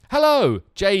Hello,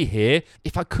 Jay here.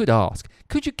 If I could ask,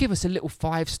 could you give us a little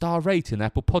 5-star rating on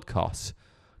Apple Podcasts?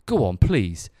 Go on,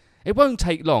 please. It won't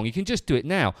take long. You can just do it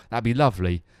now. That'd be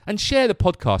lovely. And share the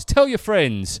podcast. Tell your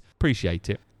friends. Appreciate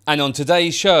it. And on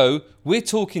today's show, we're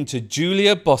talking to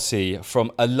Giulia Bossi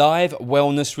from Alive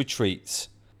Wellness Retreats.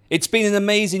 It's been an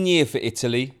amazing year for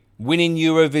Italy, winning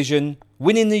Eurovision,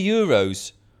 winning the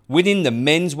Euros, winning the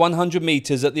men's 100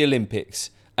 metres at the Olympics,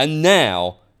 and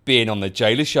now being on the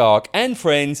Jailer Shark and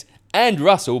Friends and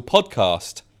Russell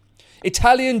podcast.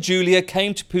 Italian Giulia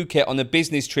came to Phuket on a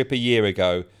business trip a year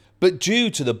ago, but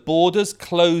due to the borders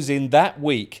closing that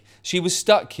week, she was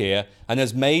stuck here and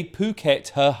has made Phuket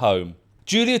her home.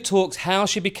 Giulia talks how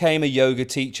she became a yoga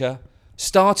teacher,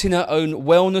 starting her own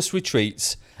wellness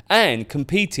retreats, and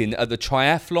competing at the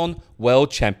Triathlon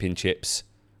World Championships.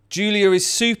 Giulia is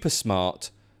super smart,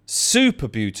 super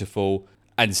beautiful,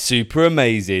 and super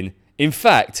amazing. In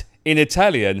fact, in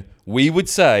Italian, we would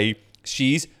say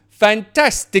she's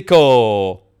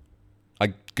fantastico.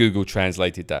 I Google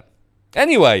translated that.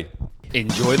 Anyway,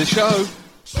 enjoy the show.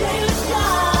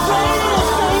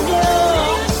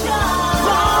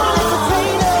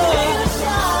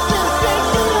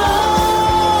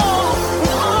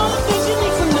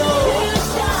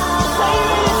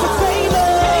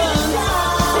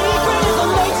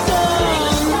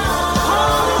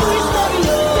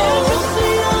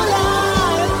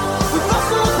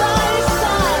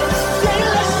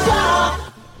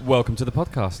 Welcome to the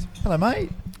podcast. Hello, mate.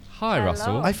 Hi, Hello.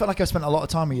 Russell. I felt like I spent a lot of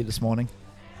time with you this morning.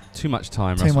 Too much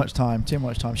time, Too Russell.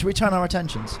 much time. Should we turn our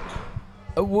attentions?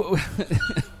 You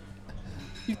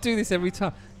do this every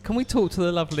time. Can we talk to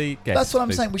the lovely guest? That's what I'm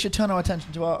please? saying. We should turn our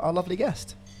attention to our lovely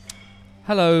guest.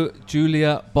 Hello,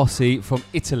 Giulia Bossi from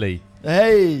Italy.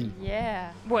 Hey.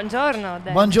 Yeah. Buongiorno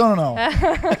then.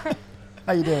 Buongiorno.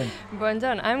 How you doing?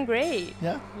 Buongiorno. I'm great.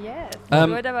 Yeah? Yes.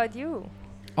 Um, What about you?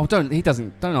 Oh, don't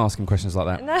ask him questions like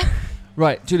that. No.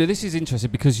 Right, Giulia, this is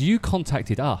interesting because you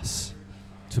contacted us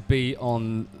to be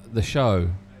on the show.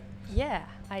 Yeah,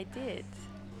 I did.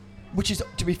 Which is,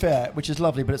 to be fair, which is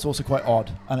lovely, but it's also quite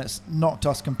odd. And it's knocked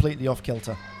us completely off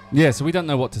kilter. Yeah, so we don't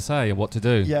know what to say and what to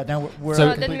do. Yeah, now we're So So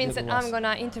that completely means at that a loss. I'm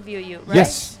gonna interview you, right?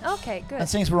 Yes. Okay, good. And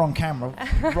since we're on camera,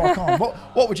 rock on.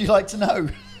 What would you like to know?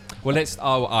 Well,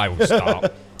 I will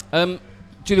start.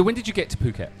 Giulia, when did you get to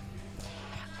Phuket?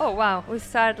 Oh wow, we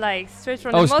start like straight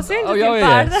from the most interesting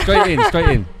yeah. part. Straight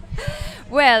in.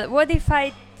 Well, what if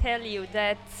I tell you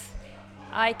that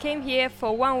I came here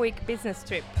for 1 week business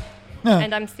trip Yeah.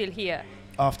 and I'm still here.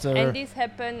 After. And this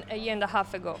happened a year and a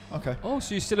half ago. Okay. Oh,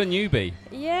 so you're still a newbie.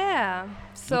 Yeah.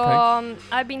 So Okay.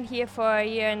 I've been here for a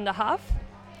year and a half.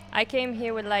 I came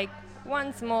here with like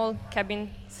one small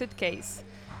cabin suitcase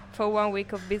for 1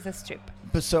 week of business trip.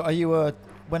 But so are you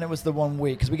when it was the 1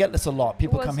 week, because we get this a lot.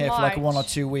 People was come here for like 1 or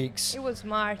March. 2 weeks It was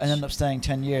March. and end up staying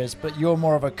 10 years. But you're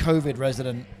more of a COVID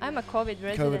resident. I'm a COVID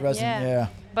resident. Yeah.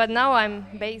 But now I'm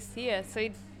based here, so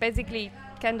it basically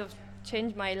kind of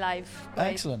changed my life.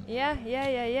 Like, Excellent. Yeah.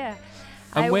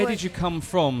 And where did you come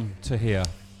from to here?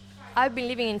 I've been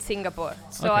living in Singapore.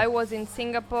 So Okay. I was in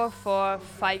Singapore for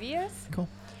 5 years. Cool.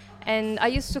 And I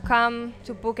used to come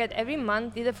to Phuket every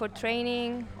month, either for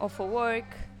training or for work.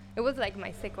 It was like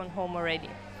my second home already.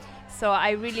 So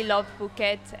I really loved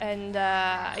Phuket, and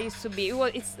I used to be.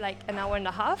 It's like an hour and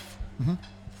a half Mhm.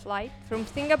 flight from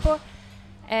Singapore,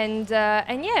 and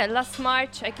yeah, last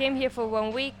March I came here for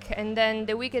 1 week, and then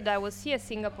the week that I was here,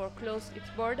 Singapore closed its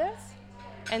borders,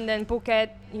 and then Phuket,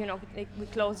 we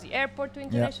closed the airport to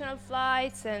international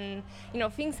flights, and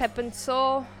things happened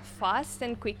so fast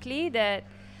and quickly that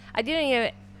I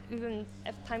didn't even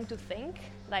have time to think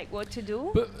like what to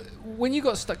do. But when you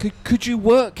got stuck, could you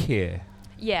work here?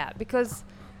 Yeah, because,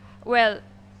 well,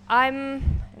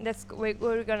 that's what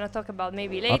we're gonna talk about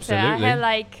maybe later. Absolutely.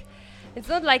 I have it's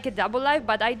not like a double life,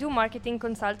 but I do marketing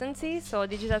consultancy, so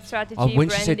digital strategy, Oh, when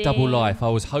branding. she said double life, I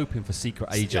was hoping for secret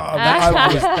agent. I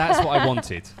was- That's what I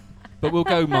wanted. But we'll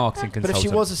go marketing but consultant. if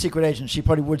she was a secret agent, she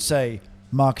probably would say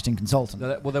marketing consultant.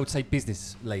 Well, they would say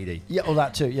business lady. Yeah, all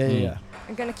that too. Yeah, Mm. yeah.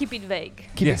 I'm gonna keep it vague.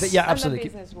 Keep Yes. it, yeah, I'm absolutely.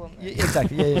 a businesswoman. Yeah,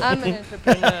 exactly. Yeah, yeah. I'm an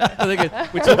entrepreneur. Oh, they're good.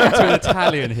 We're talking to an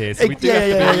Italian here, so we do Yeah, have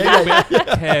to yeah, be yeah, a little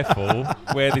bit careful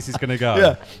where this is going to go.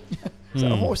 Yeah. So a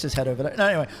Hmm. horse's head over there. No,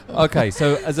 anyway. Okay,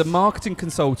 so as a marketing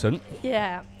consultant,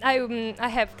 Yeah, I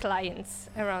have clients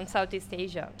around Southeast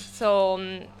Asia. So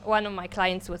one of my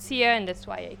clients was here, and that's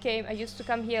why I came. I used to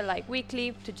come here like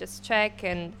weekly to just check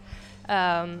and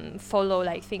follow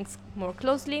like things more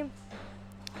closely.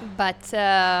 But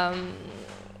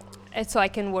and so I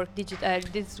can work digital.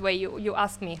 This way you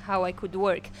asked me how I could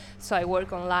work. So I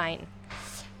work online.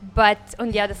 But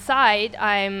on the other side,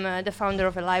 I'm the founder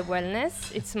of Alive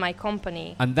Wellness. It's my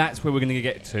company. And that's where we're going to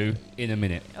get to in a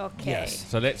minute. Okay. Yes.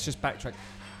 So let's just backtrack.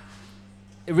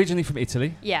 Originally from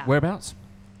Italy. Yeah. Whereabouts?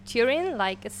 Turin,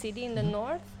 like a city in the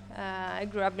north. I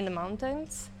grew up in the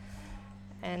mountains,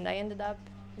 and I ended up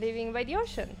living by the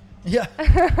ocean. Yeah.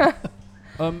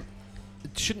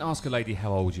 Shouldn't ask a lady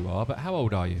how old you are, but how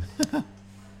old are you?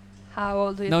 How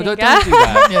old do you No, think? don't do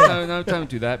that. Yeah. No, don't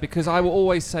do that, because I will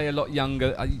always say a lot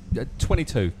younger.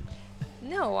 22.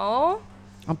 No,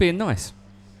 I'm being nice.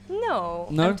 no.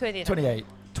 No? I'm 29. 28.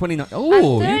 29. I'm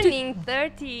Oh, you did. turning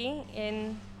 30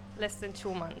 in less than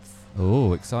 2 months.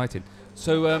 Oh, exciting.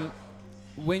 So,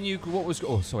 when you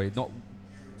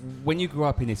when you grew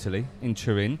up in Italy, in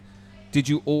Turin, did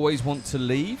you always want to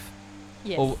leave?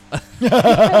 Yes. Or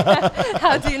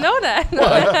How do you know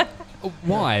that?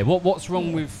 why? What's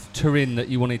wrong with Turin that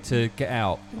you wanted to get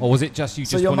out, or was it just you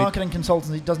So just your wanted? marketing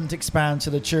consultancy doesn't expand to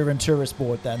the Turin Tourist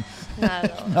Board then? No.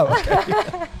 No,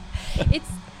 okay.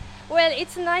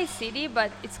 It's a nice city,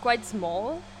 but it's quite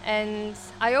small, and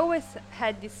I always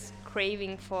had this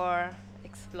craving for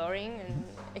exploring and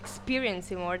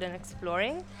experiencing more than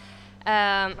exploring.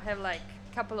 I have like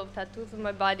a couple of tattoos on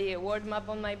my body, a world map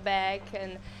on my back,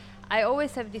 and I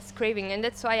always have this craving, and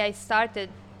that's why I started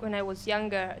when I was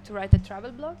younger to write a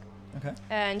travel blog, Okay.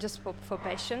 and just for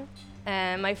passion.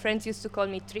 My friends used to call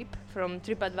me Trip from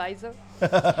TripAdvisor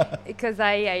because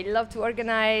I love to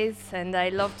organize and I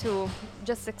love to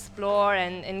just explore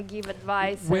and give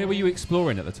advice. Where were and you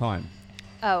exploring at the time?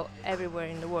 Oh, everywhere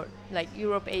in the world, like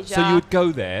Europe, Asia. So you would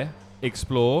go there,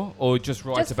 explore, or just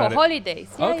write just about for it? holidays.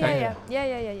 Yeah, Okay.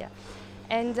 yeah.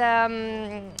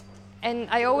 And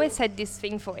I always had this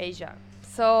thing for Asia.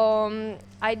 So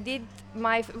I did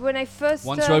when I first.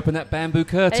 Once you open that bamboo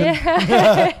curtain.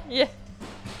 yeah.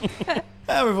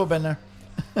 We've all been there.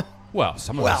 Well,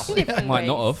 some of Well, us Different might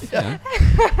not ways. have.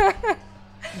 Yeah.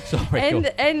 Sorry. go on.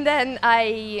 And then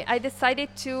I decided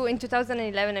to, in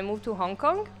 2011, I moved to Hong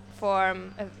Kong for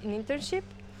an internship.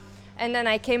 And then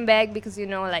I came back because,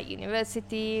 like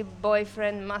university,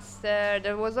 boyfriend, master,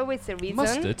 there was always a reason.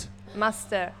 Mustard?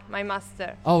 Master, my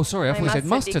master. Oh, sorry. I My thought you said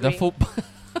master mustard. I degree. thought.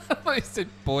 I thought you said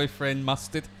boyfriend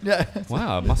mustard. Yeah.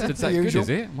 Wow, mustard's that good, Usual. is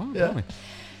it? Wow, Yeah. blimey.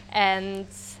 And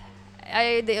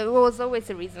there was always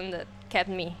a reason that kept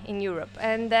me in Europe.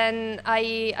 And then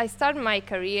I started my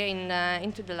career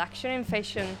into the luxury and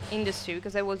fashion industry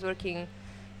because I was working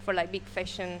for like big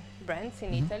fashion brands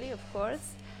in Italy, of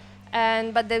course.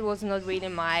 But that was not really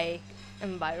my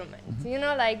environment.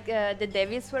 Like the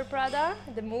Devils Wear Prada,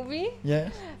 the movie. Yeah.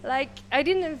 Like I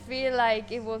didn't feel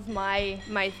like it was my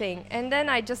thing. And then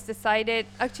I just decided,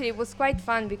 actually it was quite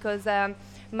fun because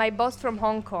my boss from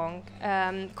Hong Kong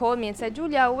called me and said,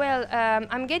 Giulia,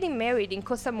 I'm getting married in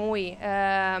Koh Samui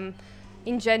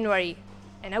in January.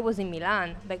 And I was in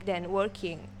Milan back then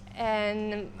working.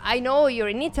 And I know you're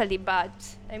in Italy, but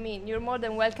I mean, you're more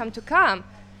than welcome to come.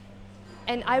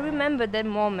 And I remember that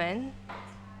moment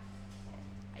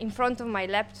in front of my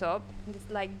laptop, this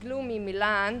like gloomy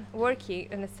Milan working,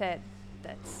 and I said,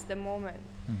 that's the moment.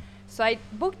 So I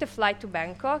booked a flight to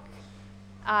Bangkok.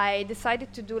 I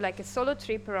decided to do like a solo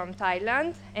trip around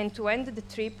Thailand and to end the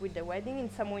trip with the wedding in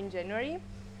Samui in January,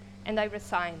 and I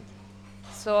resigned.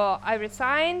 So I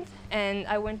resigned and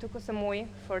I went to Koh Samui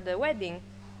for the wedding.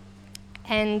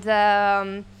 And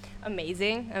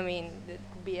amazing, I mean, it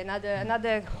could be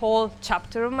another whole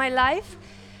chapter of my life.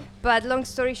 But long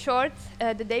story short,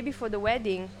 the day before the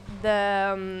wedding,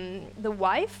 the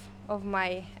wife of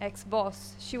my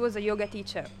ex-boss, she was a yoga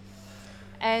teacher.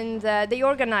 And they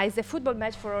organized a football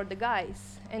match for all the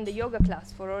guys and the yoga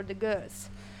class for all the girls.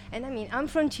 And I mean, I'm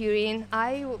from Turin.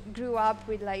 I grew up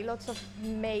with like lots of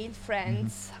male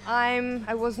friends.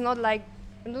 I was not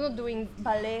doing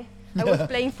ballet. I was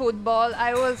playing football.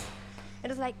 It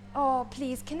was like, oh,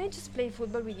 please, can I just play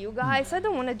football with you guys? I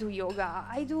don't want to do yoga.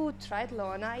 I do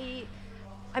triathlon.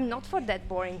 I'm not for that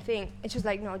boring thing. And she was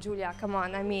like, no, Giulia, come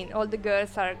on. I mean, all the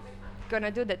girls are going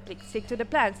to do that. Please stick to the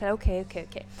plan. I said, okay.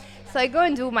 So I go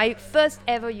and do my first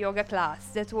ever yoga class.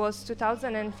 That was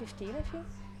 2015, I think.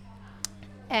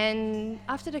 And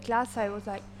after the class, I was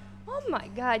like, oh, my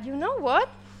God, you know what?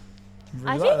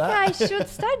 I think I should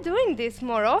start doing this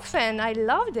more often. I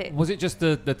loved it. Was it just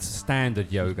the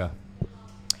standard yoga?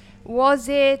 Was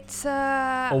it?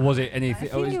 Or was it anything?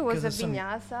 I think it was 'cause a there's some-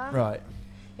 vinyasa. Right.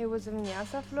 It was a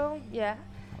vinyasa flow. Yeah.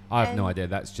 I have no and- idea.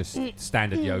 That's just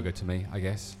standard yoga to me, I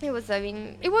guess. It was.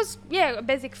 A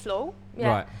basic flow.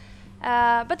 Yeah.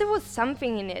 Right. But there was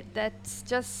something in it that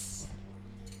just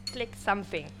clicked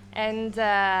something, and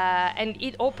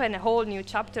it opened a whole new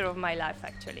chapter of my life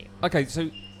actually. Okay, so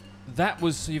that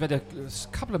was, you've had a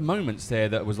couple of moments there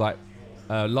that was like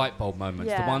light bulb moments.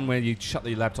 Yeah. The one where you shut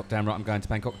the laptop down, right, I'm going to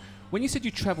Bangkok. When you said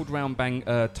you travelled around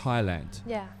Thailand,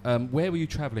 Yeah. where were you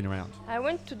travelling around? I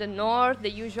went to the north, the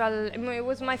usual. I mean, it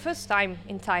was my first time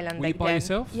in Thailand. Were you back by then.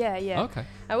 yourself? Yeah, yeah. Okay.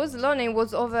 I was alone. It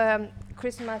was over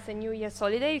Christmas and New Year's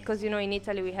holiday because, you know, in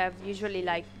Italy we have usually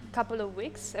like couple of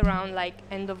weeks around like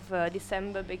end of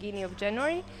December, beginning of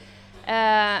January.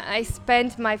 I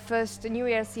spent my first New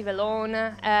Year's Eve alone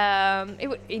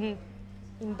in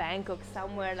Bangkok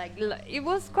somewhere. Like it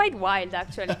was quite wild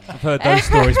actually. I've heard those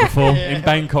stories before. In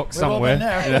Bangkok We've all somewhere. been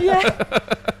there. Yeah.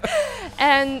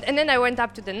 and then I went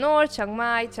up to the north, Chiang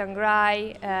Mai, Chiang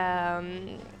Rai,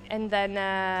 and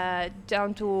then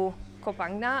down to Koh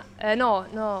Phangan.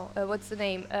 What's the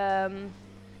name?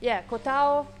 Koh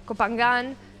Tao, Koh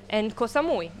Phangan, and Koh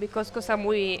Samui, because Koh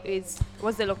Samui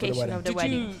was the location of the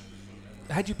wedding.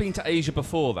 Had you been to Asia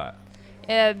before that?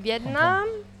 Vietnam.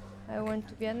 I went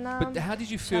to Vietnam. But how did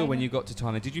you feel when China. you got to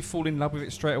Thailand? Did you fall in love with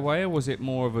it straight away, or was it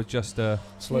more of a just a...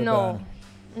 Slow No,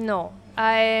 burn. no.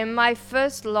 My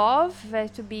first love,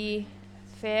 to be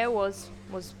fair, was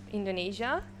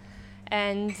Indonesia,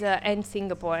 and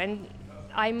Singapore. And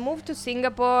I moved to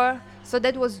Singapore. So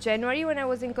that was January when I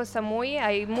was in Koh Samui.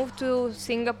 I moved to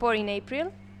Singapore in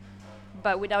April,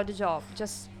 but without a job,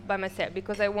 just by myself,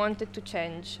 because I wanted to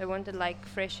change. I wanted like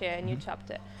fresh air, a new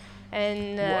chapter.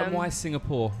 And why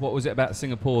Singapore? What was it about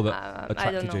Singapore that I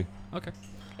attracted don't know. you? Okay.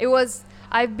 It was,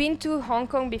 I've been to Hong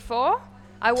Kong before.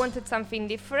 I wanted something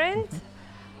different.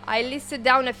 I listed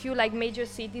down a few like major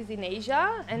cities in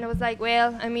Asia, and I was like,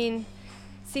 well, I mean,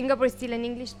 Singapore is still an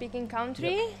English-speaking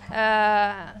country.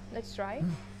 Let's try.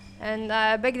 And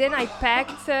back then I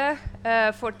packed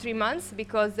for 3 months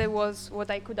because that was what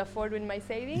I could afford with my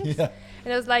savings. Yeah.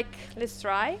 And I was like, let's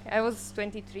try. I was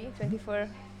 24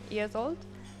 years old.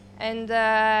 And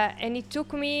it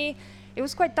took me, it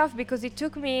was quite tough because it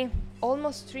took me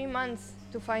almost 3 months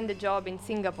to find a job in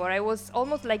Singapore. I was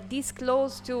almost like this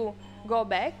close to go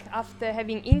back after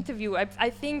having interview. I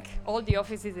think all the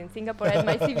offices in Singapore had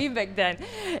my CV back then.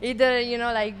 Either, you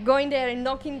know, like going there and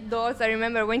knocking doors. I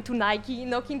remember I went to Nike,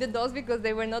 knocking the doors because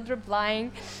they were not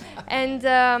replying. And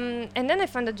then I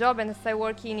found a job and I started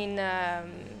working in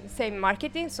same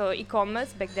marketing, so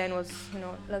e-commerce. Back then was, you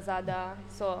know, Lazada,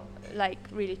 so like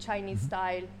really Chinese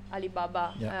style,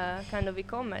 Alibaba kind of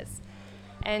e-commerce.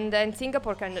 And then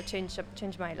Singapore kind of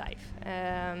changed my life.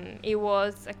 It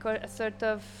was a sort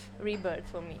of rebirth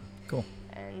for me. Cool.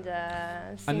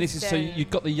 And this is so you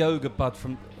got the yoga bug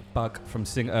from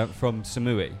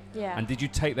Samui. Yeah. And did you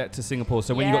take that to Singapore?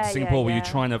 So when you got to Yeah, Singapore, were you yeah.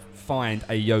 trying to find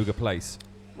a yoga place?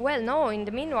 Well, no. In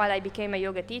the meanwhile, I became a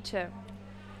yoga teacher.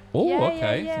 Oh, Yeah,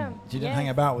 okay. Yeah, You didn't hang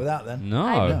about with that then? No.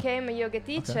 I became a yoga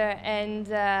teacher, and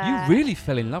You really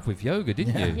fell in love with yoga,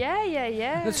 didn't you?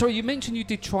 Yeah. Sorry, you mentioned you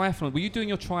did triathlon. Were you doing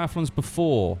your triathlons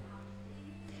before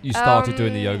you started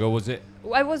doing the yoga, or was it?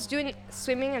 I was doing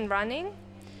swimming and running.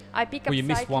 I pick up Well, you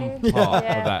missed one cycling. part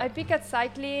Yeah, of that. I pick up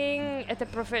cycling at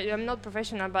a I'm not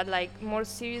professional, but like more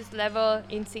serious level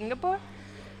in Singapore.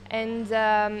 And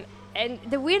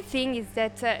the weird thing is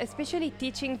that, especially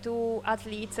teaching to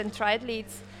athletes and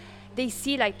triathletes, they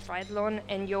see like triathlon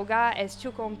and yoga as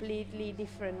two completely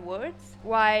different words.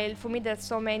 While for me, there's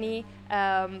so many.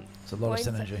 It's a lot of points.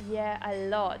 synergy. Yeah, a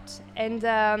lot.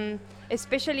 And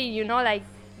especially, you know, like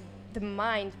the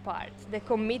mind part, the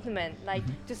commitment, like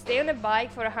to stay on a bike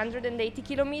for 180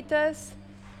 kilometers,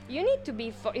 you need to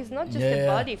be, it's not just a Yeah.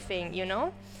 body thing, you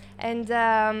know? And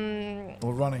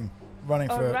Or running Or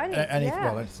for running, anything. yeah.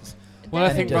 Well, it's Well, I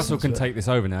Any think Russell distance can for- take this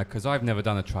over now because I've never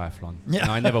done a triathlon. Yeah.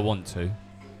 And I never want to.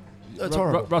 it's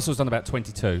horrible. Russell's done about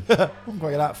 22. I wouldn't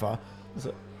quite get that far. Is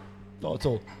it? Not at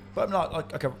all. But I'm not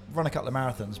like I can run a couple of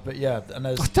marathons. But yeah, and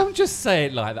there's. Don't just say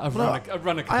it like that. I've No,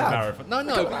 run a I couple have. marathons. No, A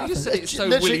couple but of you just marathons. said it It's so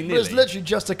literally- willy-nilly. It's literally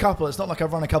just a couple. It's not like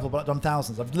I've run a couple, but I've done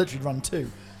thousands. I've literally run 2.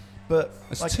 But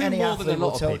That's like 2 any more than athlete a lot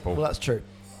will of tell people. well, that's true.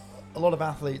 A lot of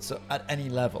athletes at any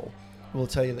level will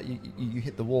tell you that you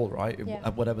hit the wall, right? Yeah.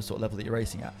 At whatever sort of level that you're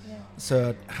racing at. yeah.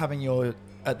 So having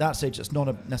at that stage, it's not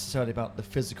necessarily about the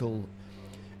physical.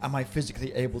 Am I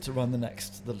physically able to run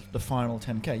the final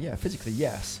 10K? Yeah, physically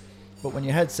yes. But when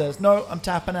your head says, no, I'm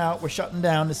tapping out, we're shutting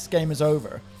down, this game is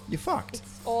over, you're fucked.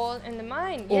 It's all in the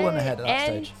mind. All yeah. in the head at that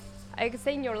and stage. I could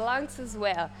say in your lungs as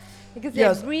well. Because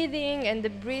Yes. the breathing and the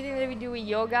breathing that we do with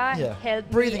yoga Yeah.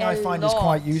 helped Breathing me I a find lot. is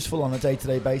quite useful on a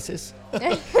day-to-day basis.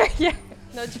 Yeah,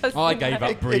 not just I in gave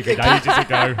my- up breathing ages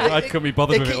ago. I couldn't be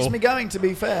bothered It with it keeps all. me going, to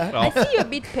be fair. I see you a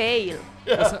bit pale.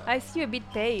 I see you a bit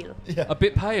pale. A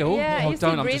bit pale? Yeah, Oh, you still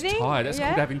don't. I'm just breathing? tired. That's Yeah.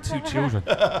 called having 2 children.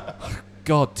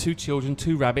 God, 2 children,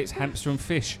 2 rabbits, hamster and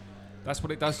fish. That's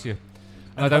what it does to you.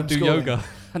 And I don't do homeschooling. yoga.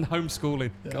 And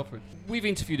homeschooling. Yeah. Go for it. We've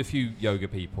interviewed a few yoga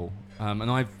people, and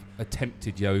I've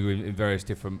attempted yoga in various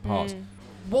different parts.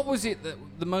 What was it that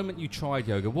the moment you tried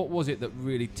yoga, what was it that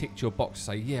really ticked your box to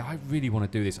say, yeah, I really want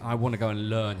to do this. I want to go and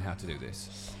learn how to do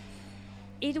this?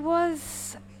 It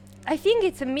was, I think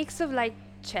it's a mix of like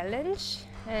challenge,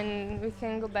 and we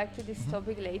can go back to this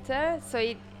topic later. So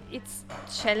it's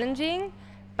challenging,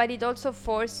 but it also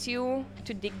forces you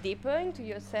to dig deeper into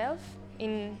yourself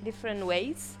in different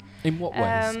ways. In what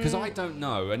ways? Because I don't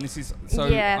know, and this is so.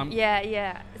 Yeah.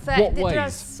 So What there are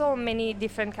ways? so many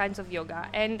different kinds of yoga,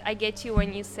 and I get you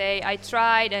when you say I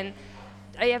tried, and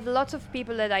I have lots of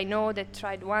people that I know that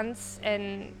tried once,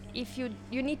 and if you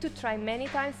need to try many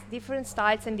times, different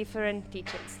styles and different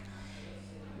teachers,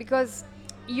 because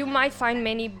you might find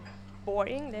many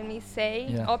boring, let me say,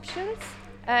 Yeah. options,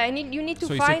 and you need to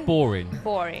So you said find boring.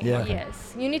 boring. Yeah.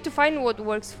 Yes, you need to find what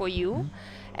works for you.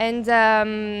 And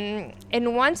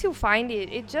once you find it,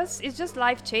 it's just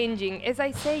life changing. As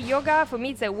I say, yoga for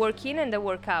me it's a work in and a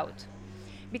workout,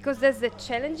 because there's the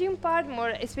challenging part more.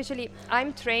 Especially,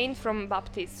 I'm trained from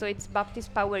Baptist, so it's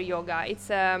Baptist Power Yoga. It's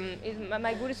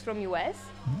my guru is from US,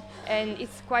 and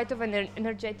it's quite of an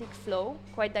energetic flow,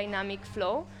 quite dynamic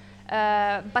flow,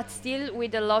 but still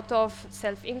with a lot of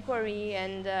self-inquiry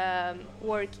and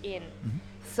work in.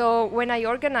 So when I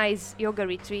organize yoga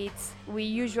retreats, we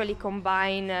usually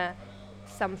combine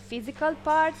some physical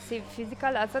parts, physical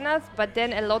asanas, but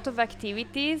then a lot of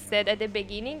activities that at the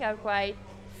beginning are quite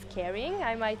scaring,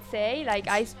 I might say, like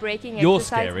ice-breaking You're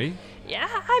exercise. scary. Yeah,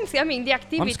 I mean the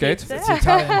activities. scared.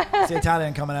 It's the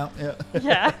Italian coming out. Yeah.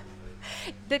 Yeah.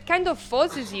 That kind of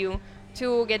forces you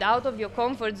to get out of your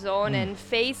comfort zone and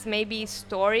face maybe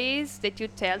stories that you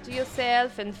tell to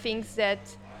yourself and things that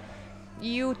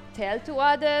you tell to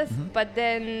others, but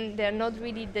then they're not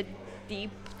really the deep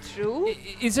truth.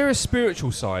 Is there a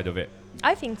spiritual side of it?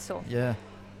 I think so. Yeah.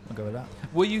 I'll go with that.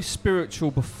 Were you spiritual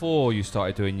before you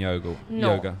started doing yoga?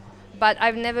 No. Yoga? But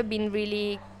I've never been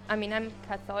really, I mean, I'm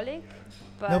Catholic,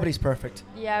 but Nobody's perfect.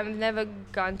 yeah, I've never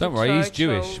gone Don't to worry, he's church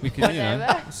Jewish. or We can,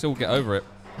 whatever. still get over it.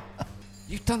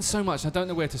 You've done so much. I don't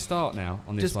know where to start now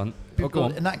on this Just one. People, go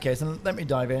on. in that case, and let me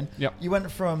dive in. Yep. You went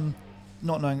from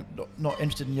not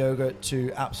interested in yoga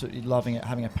to absolutely loving it,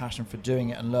 having a passion for doing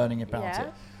it and learning about Yeah.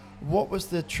 it. What was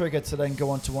the trigger to then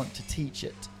go on to want to teach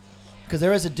it? Because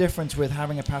there is a difference with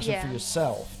having a passion for Yeah.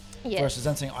 yourself Yes. versus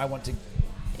then saying, I want to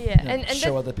Yeah, and and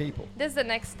show that- other people. that's the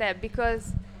next step,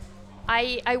 because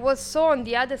I was so on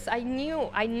the other side.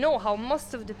 I know how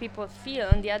most of the people feel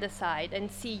on the other side and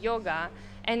see yoga,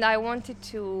 and I wanted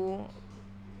to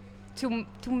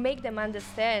make them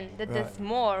understand that Right. there's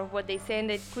more of what they say and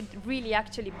it could really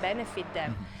actually benefit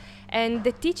them. And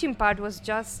the teaching part was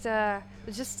just a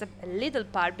little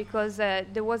part, because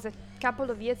there was a couple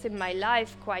of years in my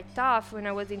life quite tough when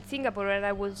I was in Singapore, and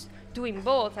I was doing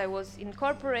both. I was in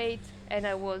corporate and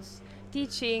I was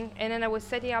teaching, and then I was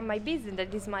setting up my business.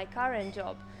 That is my current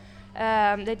job,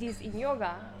 that is in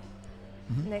yoga.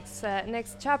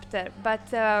 Next chapter, but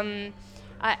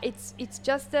it's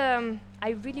just I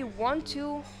really want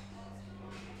to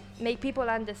make people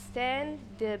understand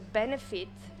the benefit,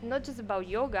 not just about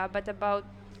yoga, but about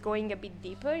going a bit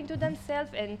deeper into themselves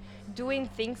and doing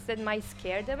things that might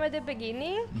scare them at the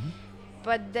beginning,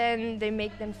 but then they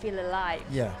make them feel alive.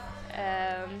 Yeah.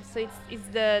 So it's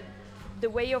the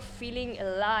way of feeling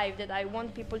alive that I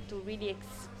want people to really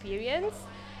experience,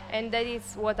 and that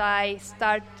is what I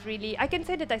can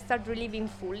say that I start living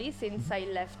fully since I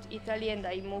left Italy and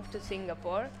I moved to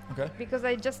Singapore, Okay. because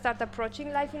I just start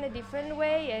approaching life in a different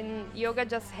way, and yoga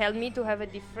just helped me to have a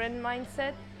different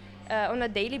mindset on a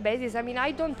daily basis. I mean,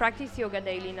 I don't practice yoga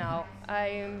daily now.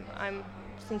 I'm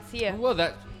sincere.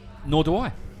 Well, nor do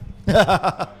I.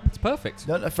 It's perfect.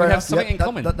 No, We fair have enough. something Yeah, in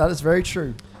common. That is very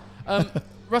true.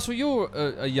 Russell, you're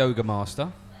a yoga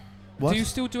master. What? Do you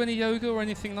still do any yoga or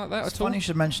anything like that It's at all? funny you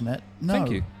should mention it. No. Thank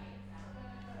you.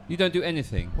 You don't do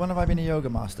anything. When have I been a yoga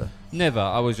master? Never.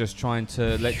 I was just trying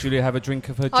to let Julia have a drink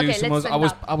of her Okay, juice, and let's I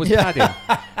was stand up.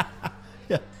 padding.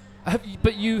 Yeah.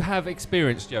 But you have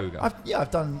experienced yoga. I've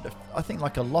done. I think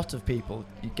like a lot of people,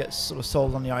 you get sort of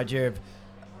sold on the idea of.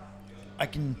 I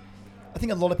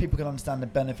think a lot of people can understand the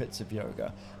benefits of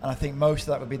yoga, and I think most of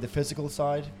that would be the physical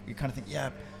side. You kind of think, yeah,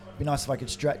 it'd be nice if I could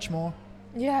stretch more.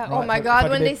 Yeah. Right, Oh my if I God!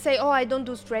 could When be- they say, "Oh, I don't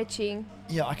do stretching,"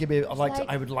 Yeah, I could be. like-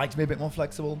 I would like to be a bit more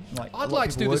flexible. Like a I'd lot like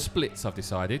of to people do the would. splits, I've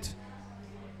decided.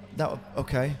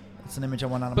 Okay. It's an image I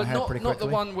want out of But my head pretty not quickly.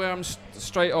 the one where I'm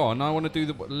straight on. I want to do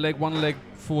the one leg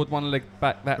forward, one leg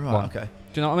back, that Right. one. Okay.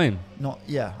 Do you know what I mean? Not.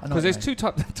 Yeah. I know. Because there's two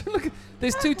types.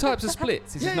 There's two types of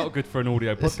splits. This Yeah, is not yeah. good for an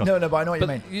audio It's- podcast. no, but I know what you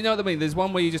mean. But you know what I mean? There's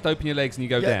one where you just open your legs and you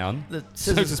go Yeah, down. The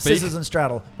so scissors, to speak. scissors and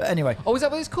straddle. But anyway, Oh, is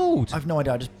that what it's called? I've no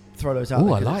idea. I just throw those out. Ooh,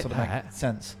 there I 'cause it like sort of that. makes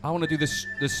sense. I want to do this.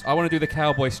 I want to do the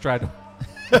cowboy straddle.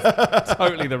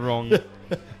 Totally the wrong.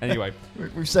 Anyway,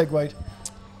 We've segued.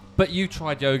 but you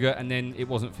tried yoga and then it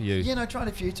wasn't for you. Yeah, no, I tried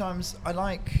a few times.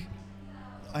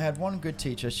 I had one good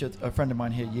teacher, a friend of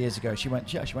mine here years ago. She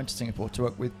actually went to Singapore to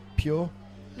work with Pure.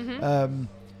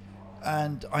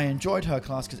 And I enjoyed her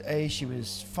class because she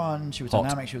was fun, she was Hot.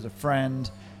 dynamic, she was a friend,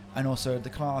 and also the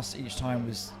class each time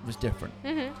was different.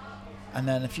 And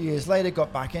then a few years later,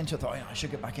 got back into it. Thought, I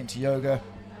should get back into yoga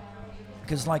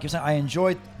because, like you're saying, I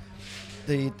enjoyed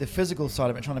the physical side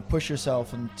of it, trying to push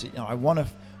yourself, and I want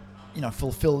to,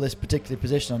 fulfill this particular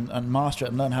position and master it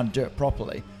and learn how to do it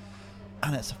properly.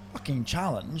 And it's a fucking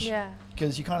challenge. Yeah.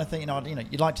 Because you kind of think,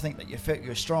 you'd like to think that you're fit,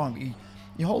 you're strong, but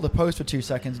you hold a pose for 2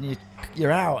 seconds and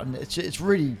you're out, and it's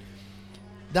really,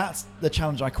 that's the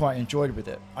challenge I quite enjoyed with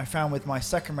it. I found with my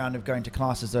second round of going to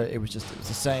classes that it was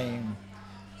the same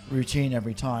routine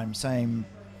every time, same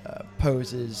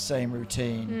poses, same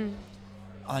routine.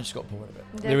 I just got bored of it.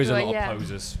 There is a That's lot why, of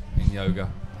poses in yoga.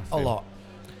 I A feel. lot.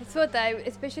 It's what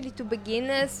especially to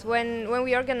beginners, when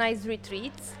we organize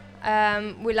retreats,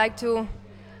 we like to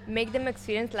make them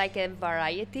experience like a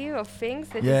variety of things.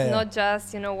 That Yeah. it's not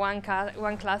just one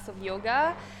class of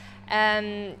yoga.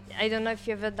 I don't know if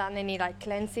you've ever done any like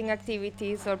cleansing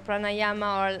activities or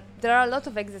pranayama, or there are a lot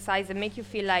of exercises that make you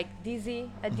feel like dizzy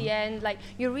at the end. Like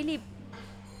you really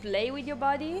play with your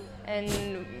body,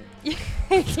 and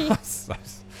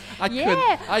I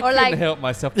Yeah, couldn't or like- help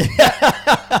myself.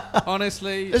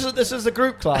 Honestly, This is the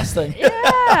group class thing.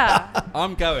 yeah,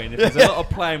 I'm going. If there's a lot of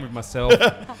playing with myself,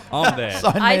 I'm there.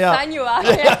 Sign I me up. sign you up.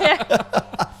 Yeah.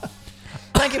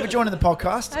 Thank you for joining the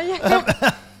podcast.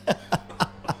 Yeah.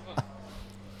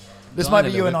 This Dying might a be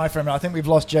you little and I for a minute. I think we've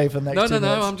lost Jay for the next No, 2 no,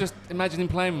 minutes. no. I'm just imagining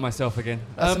playing with myself again.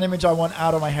 That's an image I want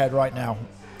out of my head right now.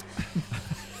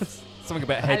 Something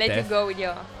about I head let you death. go with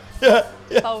your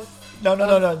pose. No, don't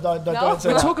say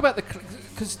We'll that. talk about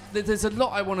because there's a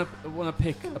lot I want to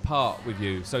pick apart with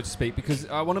you, so to speak, because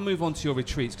I want to move on to your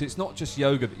retreats, because it's not just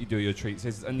yoga that you do your retreats,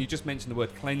 and you just mentioned the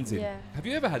word cleansing. Yeah. Have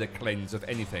you ever had a cleanse of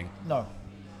anything? No.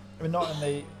 I mean, not in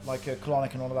the,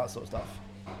 colonic and all of that sort of stuff.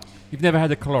 You've never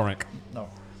had a caloric? No.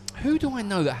 Who do I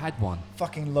know that had one?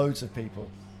 Fucking loads of people.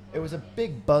 It was a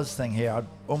big buzz thing here. I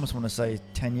almost want to say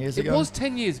 10 years It ago. was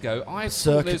 10 years ago. I thought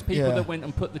Circuit, there's people yeah. that went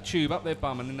and put the tube up their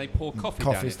bum and then they pour coffee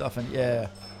down it. stuff, and yeah.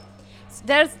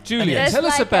 There's Julia, there's tell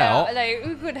us like about-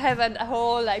 we could have a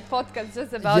whole podcast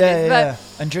just about Yeah, this,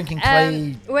 yeah. And drinking but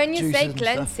clay. when you juices say and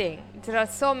stuff. cleansing, there are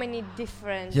so many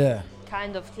different Yeah.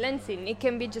 kind of cleansing. It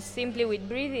can be just simply with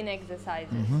breathing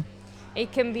exercises. Mm-hmm.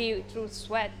 It can be through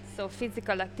sweat, so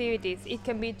physical activities. It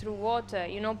can be through water,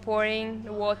 pouring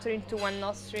water into one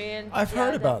nostril. I've the heard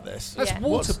other. about this. That's Yeah.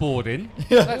 waterboarding.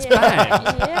 Yeah. That's Yeah,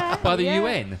 banned yeah, by the yeah.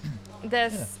 UN.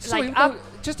 There's Sorry, like no,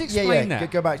 just explain Yeah.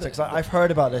 that. Go back to it, 'cause I've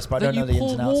heard about this, but I That don't know you the pour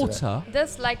ins and outs of it. water.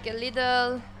 there's like a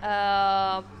little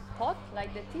pot,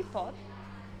 like the teapot,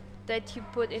 that you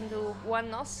put into one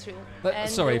nostril. and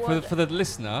Sorry, the for water- the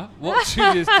listener, what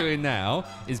Julia's doing now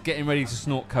is getting ready to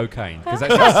snort cocaine, because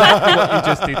that's exactly what you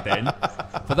just did then.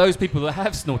 For those people that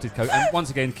have snorted coke, and once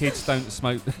again, kids don't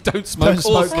smoke or smoke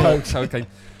snort coke. cocaine.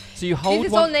 So you hold This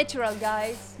is all one. natural,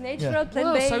 guys. Natural Yeah. plant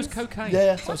Well, based. so's cocaine.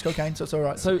 Yeah, so it's cocaine, so it's all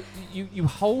right. So you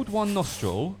hold one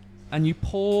nostril and you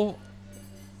pour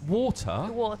water.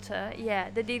 Water, yeah.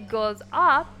 That it goes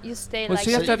up, you stay Well, like so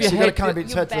you have to have so your you gotta head. kind of be you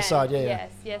head to the bend, side, yeah.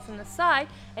 Yes, on the side,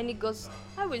 and it goes.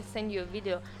 I will send you a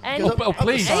video. And Goes Oh,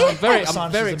 please! Up the I'm very sides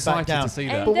and back excited down. to see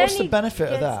and that. But what's then the it benefit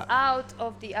of gets that? out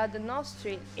of the other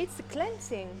nostril. It's a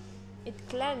cleansing. It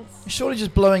cleanses. Surely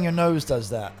just blowing your nose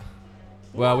does that.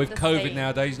 Well, Not with the COVID same.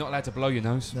 nowadays, you're not allowed to blow your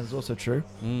nose. That's also true.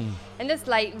 Mm. And there's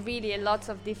like really lots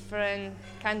of different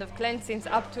kind of cleansings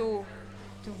up to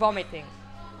vomiting.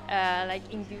 Like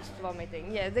induced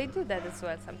vomiting. Yeah, they do that as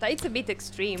well sometimes. It's a bit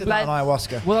extreme, Did that but on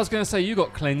ayahuasca. Well, I was going to say you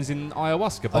got cleansed in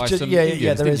ayahuasca by some yeah, Indians,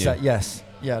 there didn't is you? that. Yes,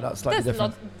 yeah, that's slightly there's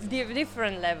different. lots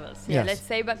different levels. Yeah, Yes. let's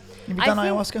say, but Have you I done think-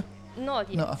 ayahuasca? not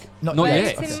yet. No, okay. Not Not But yet.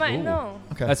 yet. it's in Okay. my Ooh. no.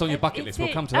 Okay. That's on your bucket It's list. We'll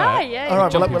it. come to Ah, that. yeah. All right,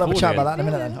 we'll Jumping have a chat forward about that in a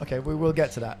here. minute then. Okay, we will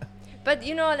get to that. But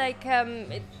like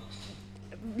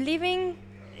living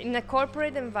in a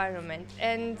corporate environment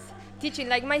and teaching,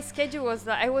 like my schedule was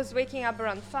that I was waking up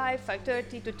around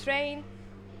 5:30 to train,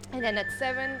 and then at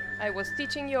 7 I was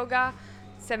teaching yoga,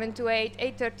 7 to 8,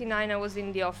 8:39 I was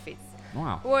in the office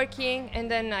Wow. working, and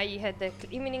then I had the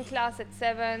evening class at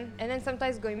 7, and then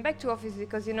sometimes going back to office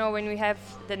because when we have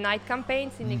the night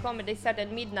campaigns in Nicom, they start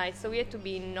at midnight, so we had to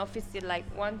be in office till like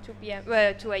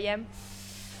 2 a.m.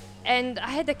 And I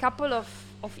had a couple of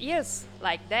years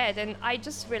like that, and I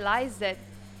just realized that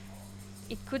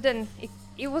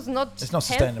it was not It's not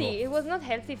healthy. sustainable. It was not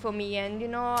healthy for me, and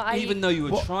Even though you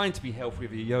were What- trying to be healthy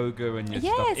with your yoga and your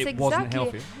Yes, stuff, it wasn't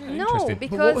exactly. healthy. Yeah, No, interesting.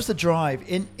 because But what was the drive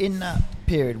in that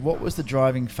period? What was the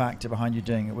driving factor behind you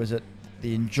doing it? Was it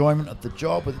the enjoyment of the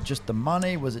job? Was it just the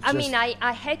money? Was it I just mean,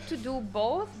 I had to do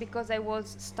both because I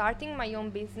was starting my own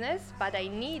business, but I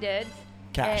needed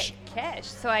cash? cash.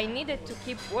 So I needed to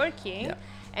keep working, Yeah.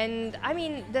 and I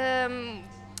mean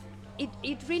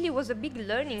it really was a big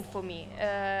learning for me.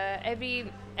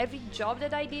 Every job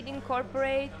that I did in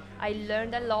corporate, I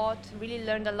learned a lot, really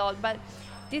learned a lot. But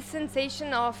this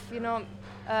sensation of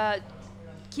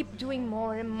keep doing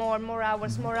more and more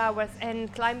hours,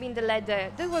 and climbing the ladder.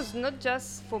 That was not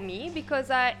just for me, because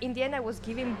in the end I was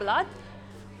giving blood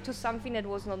to something that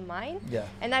was not mine. Yeah.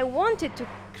 And I wanted to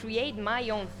create my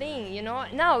own thing,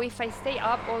 Now if I stay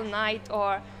up all night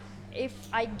or if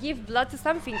I give blood to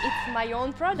something, it's my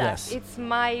own product. Yes. It's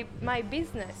my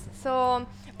business. So,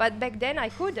 but back then I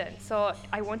couldn't. So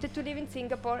I wanted to live in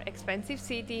Singapore, expensive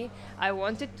city. I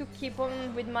wanted to keep on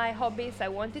with my hobbies. I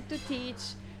wanted to teach.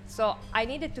 So I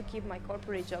needed to keep my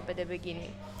corporate job at the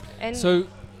beginning. And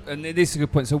And this is a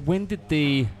good point. So when did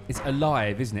it's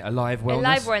Alive, isn't it? Alive Wellness?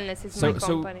 Alive Wellness is my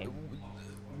company.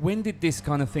 When did this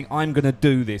kind of thing, I'm going to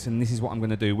do this and this is what I'm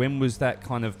going to do, when was that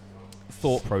kind of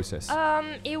thought process?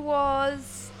 It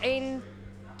was in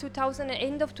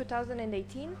end of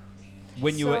 2018.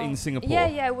 When you were in Singapore?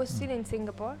 Yeah, I was still in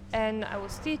Singapore, and I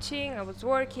was teaching, I was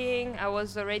working, I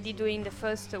was already doing the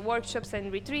first workshops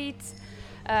and retreats,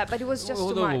 but it was just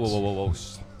too much. Whoa.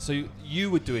 So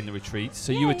you were doing the retreats,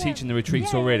 so you were Yeah. teaching the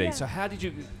retreats Yeah, already. yeah. So how did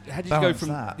you go Balance from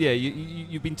that.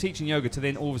 you've been teaching yoga to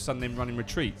then all of a sudden then running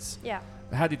retreats? Yeah.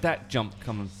 How did that jump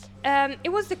come?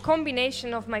 It was the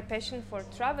combination of my passion for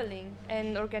traveling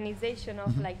and organization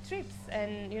of like trips,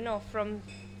 and from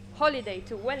holiday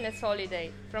to wellness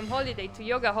holiday, from holiday to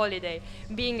yoga holiday.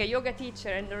 Being a yoga teacher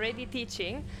and already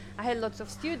teaching, I had lots of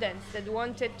students that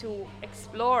wanted to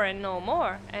explore and know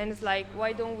more. And it's like,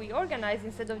 why don't we organize,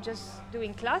 instead of just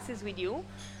doing classes with you,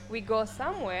 we go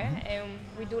somewhere and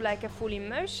we do like a full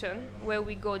immersion where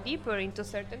we go deeper into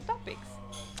certain topics.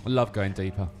 I love going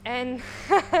deeper. And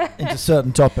into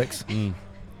certain topics?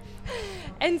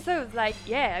 And so it's like,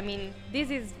 this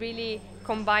is really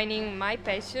combining my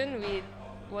passion with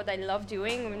what I love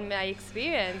doing, with my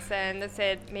experience. And I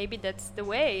said, maybe that's the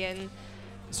way. And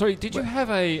Sorry, did you have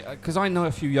because I know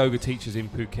a few yoga teachers in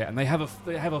Phuket, and they have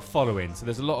a following. So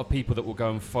there's a lot of people that will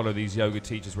go and follow these yoga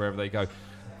teachers wherever they go.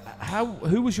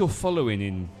 Who was your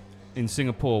following in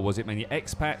Singapore? Was it mainly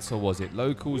expats or was it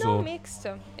locals? no, or mixed.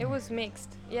 It was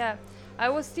mixed. Yeah, I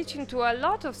was teaching to a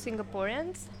lot of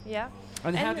Singaporeans. Yeah.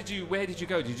 And where did you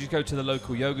go? Did you go to the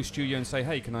local yoga studio and say,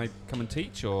 hey, can I come and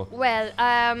teach? Or Well,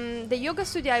 the yoga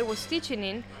studio I was teaching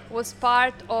in was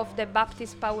part of the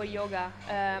Baptist Power Yoga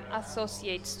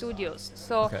Associate Studios.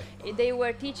 So Okay. they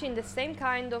were teaching the same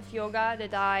kind of yoga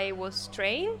that I was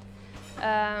trained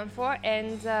for,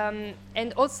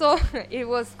 and also it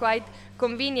was quite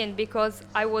convenient because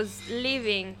I was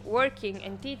living, working,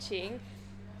 and teaching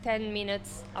 10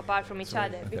 minutes apart from each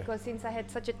other, okay. because since I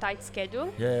had such a tight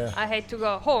schedule, Yeah. I had to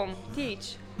go home,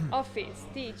 teach, office,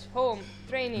 teach, home,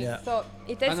 training. Yeah. So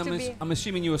it has and to be. I'm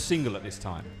assuming you were single at this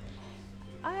time,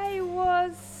 I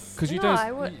was. because no,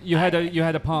 I wa- you had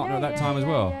a partner yeah, at that yeah, time as yeah,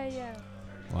 well.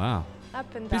 Yeah. Wow,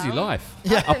 Up and down. busy life.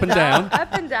 Yeah. Up and down.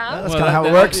 Up and down. That's kinda how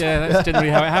it works. Yeah, that's generally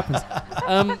how it happens.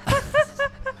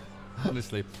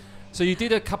 Honestly, so you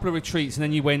did a couple of retreats, and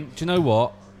then you went, do you know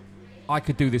what? I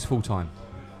could do this full time.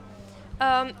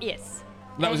 Yes.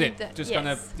 That was And, it. Just yes. kind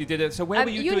of you did it. So where were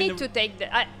you you doing need to take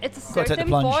the at a Gotta take the certain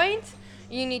plunge. point.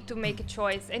 You need to make a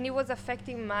choice, and it was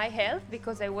affecting my health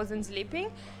because I wasn't sleeping,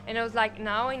 and I was like,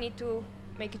 now I need to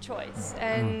make a choice.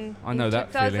 And I know in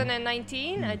that feeling.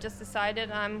 2019, I just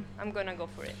decided I'm gonna go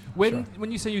for it.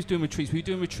 When you say you was doing retreats, were you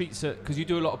doing retreats because you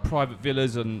do a lot of private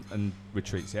villas and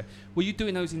retreats? Yeah. Were you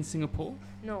doing those in Singapore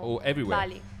No. or everywhere?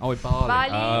 Bali. Oh, in Bali.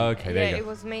 Bali. Oh, okay, there yeah, you it go.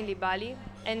 was mainly Bali,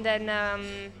 and then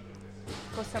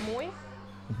Koh Samui,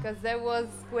 because that was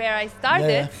where I started.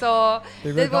 Yeah. So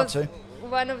Big that red not was to.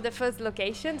 one of the first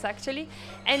locations actually.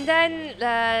 And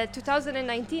then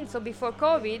 2019, so before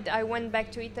COVID, I went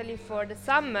back to Italy for the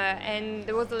summer, and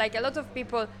there was like a lot of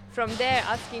people from there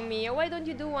asking me, oh, why don't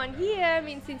you do one here? I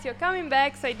mean, since you're coming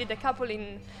back. So I did a couple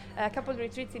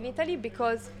retreats in Italy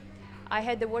because I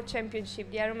had the World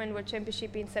Championship, the Ironman World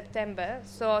Championship in September.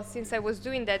 So since I was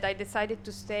doing that, I decided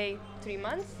to stay 3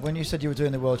 months. When you said you were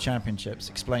doing the World Championships,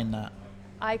 explain that.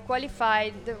 I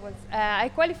qualified. I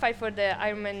qualified for the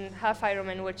half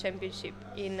Ironman World Championship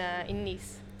in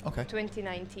Nice. Okay.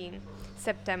 2019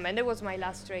 September, and that was my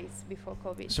last race before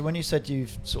COVID. So when you said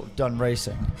you've sort of done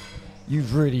racing,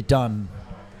 you've really done.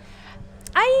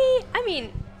 I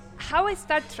mean, how I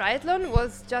start triathlon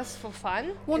was just for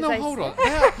fun. Well, as no, I hold on.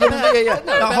 said. Yeah.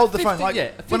 No, about hold the phone. 15 Like,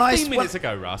 yeah, when I 15 minutes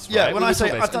ago, Russ. Yeah, right, when we I were say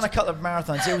talking I've this, done a couple of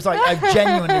marathons, it was like I've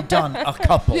genuinely done a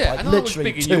couple. yeah, like and I was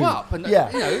literally bigging 2. you up, and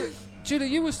yeah. you know, Julia,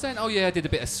 you were saying, oh yeah, I did a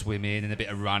bit of swimming and a bit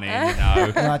of running, you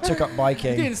know. And I took up You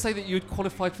biking. didn't say that you had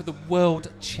qualified for the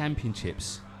World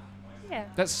Championships. Yeah.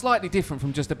 That's slightly different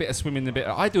from just a bit of swimming.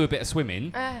 I do a bit of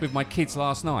swimming with my kids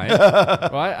last night,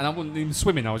 right? And I wasn't even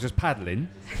swimming; I was just paddling,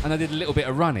 and I did a little bit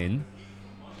of running.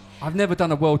 I've never done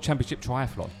a World Championship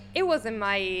triathlon. It was in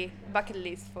my bucket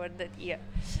list for that year,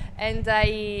 and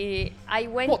I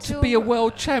went What, to be a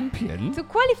world champion? to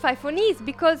qualify for Nice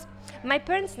because my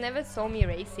parents never saw me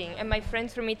racing, and my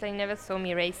friends from Italy never saw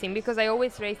me racing because I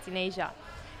always raced in Asia,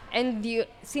 and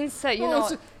since you know.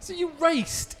 So you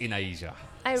raced in Asia.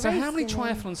 I So how raced many in-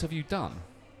 triathlons have you done?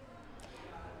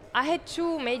 I had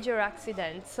 2 major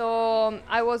accidents, so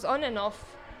I was on and off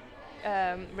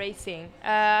racing.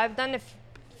 I've done a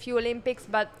few Olympics,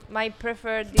 but my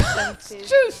preferred distance is...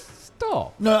 Just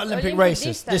stop. No, Olympic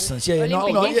races, distance. Yeah, not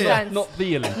Olympic yeah. distance. Not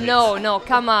the Olympics. No,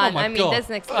 come on. my I mean, God. that's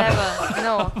next level.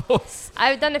 No.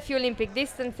 I've done a few Olympic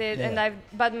distances, Yeah.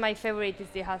 but my favorite is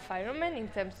the half Ironman in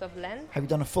terms of length. Have you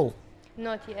done a full?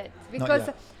 Not yet, because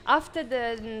yet. after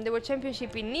the World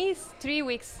Championship in Nice, 3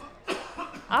 weeks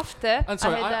after, I'm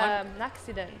sorry, I had I- an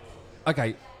accident.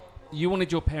 Okay, you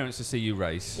wanted your parents to see you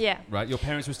race. Yeah. Right. Your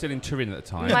parents were still in Turin at the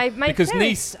time. My because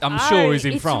parents Nice, I'm sure, is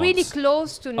in it's France. really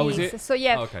close to Nice. Oh, is it? So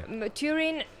yeah, Oh, okay.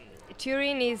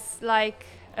 Turin is like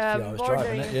few hours drive,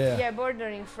 bordering, isn't it? Yeah.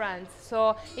 bordering France.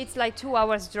 So it's like 2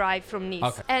 hours drive from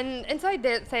Nice. Okay. And so I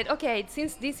said, okay,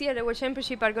 since this year the World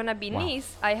Championship are gonna be Wow.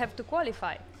 Nice, I have to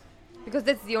qualify, because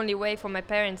that's the only way for my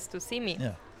parents to see me.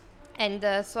 Yeah.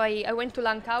 And so I went to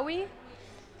Langkawi,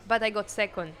 but I got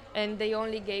second, and they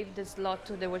only gave the slot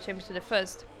to the World Championship the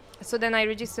first. So then I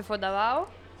registered for Davao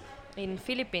in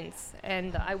Philippines,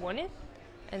 and I won it.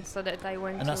 And so that I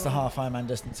went And that's to... the half Ironman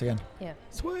distance again. Yeah.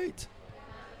 Sweet.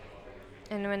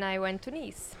 And when I went to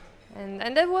Nice. And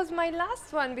that was my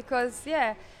last one because,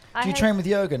 yeah. Do you train with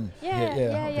Jürgen? Yeah.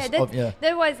 Yeah.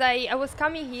 That was, I was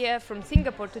coming here from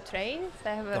Singapore to train. So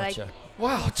I have Gotcha.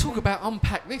 Wow, talk about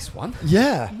unpack this one.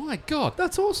 Yeah. My God.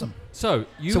 That's awesome. So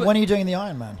you. So when are you doing the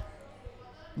Ironman?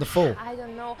 The full? I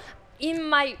don't know. In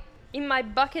my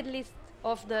bucket list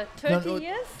of the 30 no,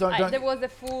 years, don't- there was a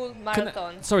full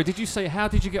marathon. Sorry, did you say how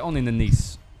did you get on in the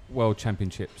Nice World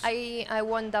Championships? I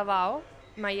won Davao,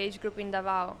 my age group in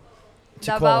Davao. To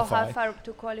Davao qualify. half hour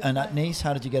to qualify. And at Nice,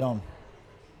 how did you get on?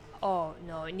 Oh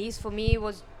no, Nice for me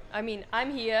was. I mean,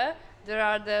 I'm here. There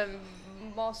are the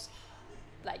most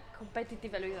like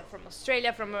competitive athletes from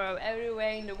Australia, from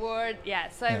everywhere in the world. Yeah,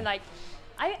 so I'm Yeah. like,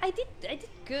 I did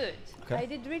good. Okay. I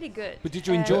did really good. But did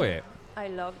you enjoy it? I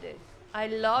loved it. I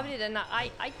loved it, and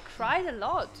I cried a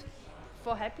lot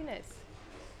for happiness.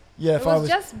 Yeah, It was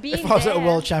just being if I was at a there.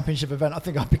 World Championship event, I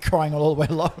think I'd be crying all the way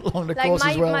along the Like course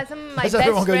my, as well. some of my As best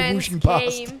everyone goes friends whooshing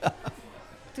past. came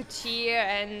to cheer,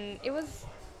 and it was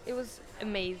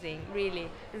amazing. Really,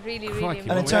 really, really Crikey. amazing.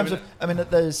 And in we terms have of, I mean,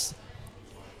 there's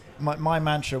my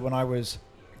mantra when I was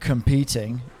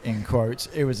competing in quotes.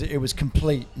 It was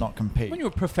complete, not compete. When you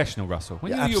were a professional, Russell.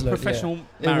 When Yeah, you were a absolutely, professional It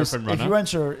was- marathon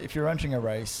runner. if you're entering a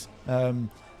race,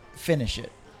 finish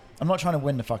it. I'm not trying to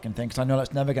win the fucking thing because I know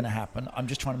that's never going to happen. I'm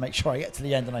just trying to make sure I get to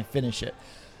the end and I finish it.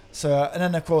 So, and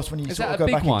then of course when you Is sort that of a go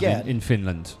big back one again, in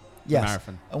Finland? The yes.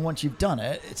 marathon. And once you've done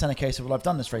it, it's then a case of, well, I've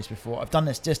done this race before. I've done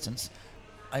this distance.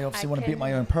 I obviously want to beat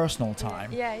my own personal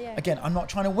time. Yeah. Again, I'm not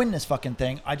trying to win this fucking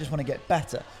thing. I just want to get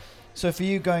better. So for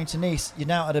you going to Nice, you're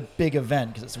now at a big event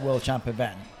because it's a world champ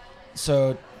event.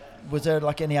 So was there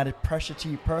like any added pressure to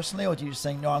you personally, or do you just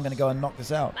think, no, I'm going to go and knock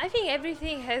this out? I think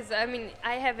everything has. I mean,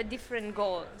 I have a different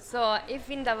goal. So if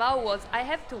in Davao was, I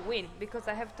have to win because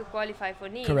I have to qualify for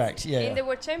Nice. Correct, yeah, In yeah. the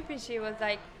World Championship was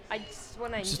like, I just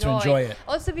want to enjoy. Just to enjoy it.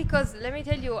 Also because let me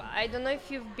tell you, I don't know if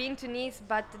you've been to Nice,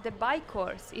 but the bike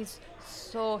course is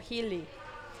so hilly.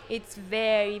 It's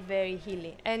very, very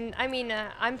hilly. And I mean,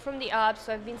 I'm from the Alps,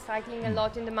 so I've been cycling a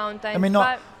lot in the mountains. I mean,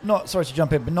 not sorry to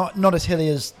jump in, but not as hilly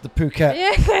as the Phuket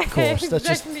yeah, course.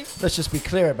 exactly. Let's just be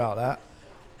clear about that.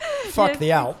 Fuck Yes,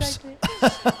 the Alps.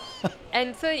 exactly.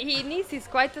 And so Nice is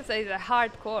quite a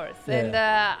hard course, Yeah.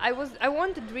 and I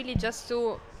wanted really just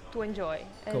to enjoy,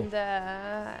 Cool. and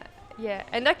yeah,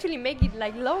 and actually make it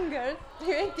like longer, to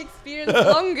make the experience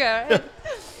longer.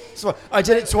 So I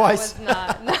did it twice. I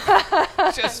was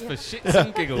not, Just for shits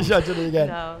and giggles. I did it again.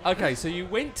 no. Okay, so you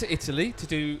went to Italy to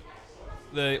do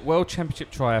the World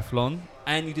Championship triathlon.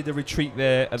 And you did a retreat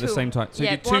there at the Two. same time. So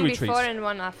yeah, you did 2 one retreats. before and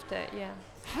one after. Yeah.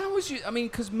 How was you? I mean,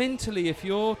 because mentally, if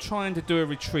you're trying to do a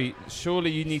retreat,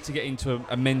 surely you need to get into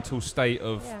a mental state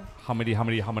of Yeah.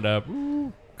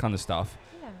 humada kind of stuff.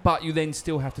 Yeah. But you then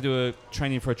still have to do a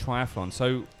training for a triathlon.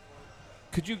 So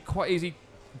could you quite easily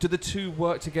do the two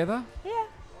work together? Yeah.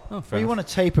 Oh, fair Well, you enough. want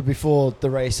to taper before the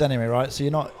race anyway, right? So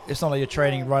it's not like you're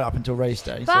training right up until race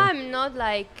day. But So.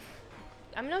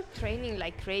 I'm not training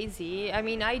like crazy. I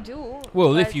mean, I do.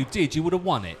 Well, but if you did, you would have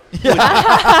won it. So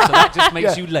that just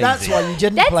makes you lazy. That's why you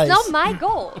didn't That's place. not my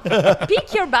goal.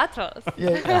 Pick your battles.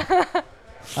 Yeah.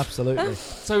 Absolutely.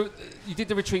 So you did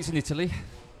the retreats in Italy,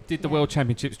 did the Yeah. World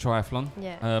Championships triathlon.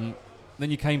 Yeah. Then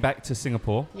you came back to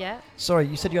Singapore. Yeah. Sorry,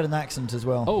 you said you had an accent as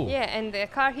well. Oh, Yeah, and the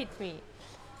car hit me.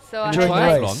 So in During the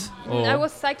I, race? triathlon? I Or-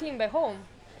 was cycling back home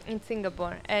in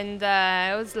Singapore, and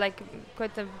it was like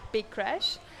quite a big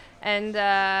crash. And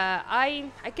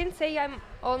I can say I'm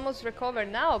almost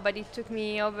recovered now, but it took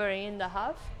me over a year and a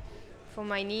half for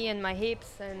my knee and my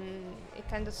hips, and it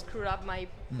kind of screwed up my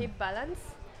hip balance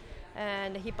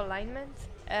and the hip alignment.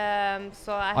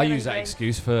 So I I haven't use that trained-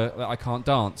 excuse for that I can't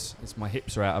dance. It's my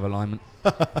hips are out of alignment.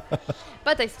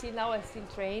 But I still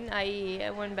train.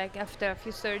 I went back after a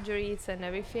few surgeries and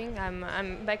everything.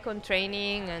 I'm back on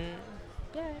training, and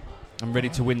yeah, I'm ready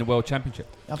to win the World Championship.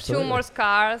 Absolutely. 2 more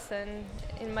scars and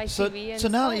in my So, CV. And so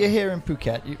now that on. you're here in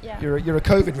Phuket, Yeah. you're a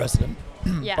COVID resident.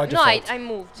 yeah, by no, I default.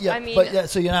 moved. Yeah, I mean, but yeah,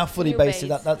 so you're now fully new based.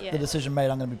 base, That's yeah. the decision made.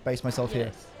 I'm going to base myself here.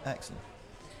 yes. Excellent.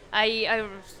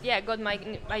 I got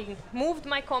I moved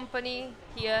my company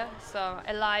here, so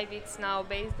Alive it's now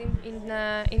based in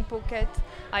Phuket.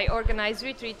 I organize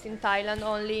retreats in Thailand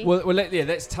only. Well,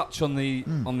 let's touch on the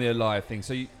Alive thing.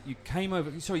 So you came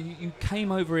over. Sorry, you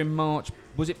came over in March.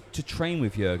 Was it to train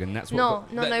with Jürgen? That's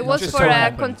what. no, that it was just for so a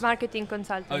happened. marketing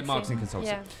consultancy. Oh, marketing consultancy.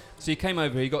 Yeah. So you came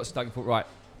over here, you got stuck, and thought, right,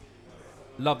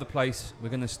 love the place. We're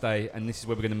going to stay, and this is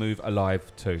where we're going to move Alive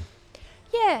to.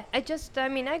 Yeah, I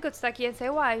got stuck here and say,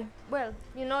 why? Well,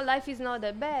 life is not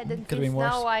that bad. And Could've since been worse.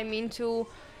 now I'm into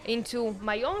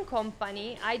my own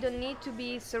company, I don't need to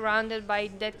be surrounded by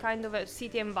that kind of a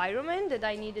city environment that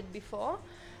I needed before.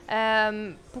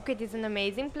 Phuket is an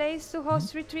amazing place to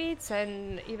host retreats,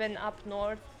 and even up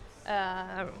north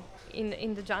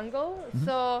in the jungle.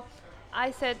 So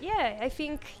I said, yeah, I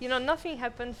think, nothing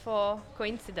happened for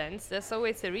coincidence. There's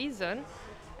always a reason.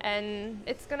 And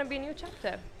it's going to be a new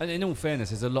chapter. And in all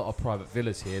fairness, there's a lot of private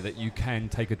villas here that you can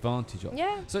take advantage of.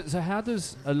 Yeah. So how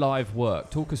does Alive work?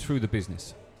 Talk us through the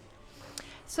business.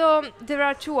 So there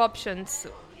are 2 options.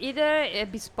 Either a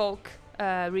bespoke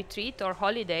retreat or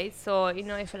holiday. So,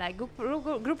 if you like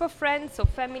group of friends or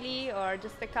family or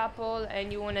just a couple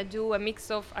and you want to do a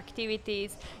mix of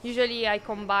activities. Usually I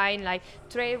combine like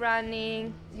trail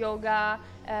running, yoga,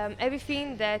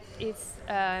 everything that is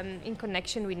in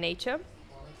connection with nature.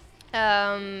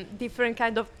 Different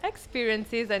kind of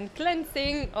experiences and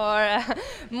cleansing or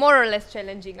more or less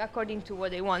challenging according to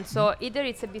what they want. So either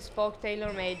it's a bespoke,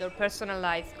 tailor-made or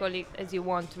personalized, call it as you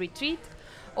want, retreat,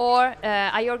 or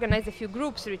I organize a few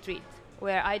groups retreat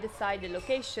where I decide the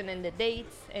location and the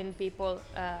dates and people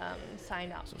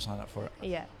sign up. So sign up for it.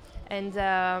 Yeah. And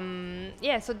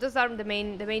so those are the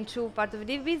main 2 part of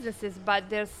the businesses, but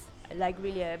there's like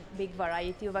really a big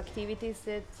variety of activities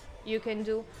that you can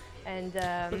do. And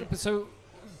But so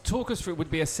talk us through, it would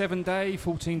be a 7-day,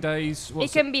 14 days?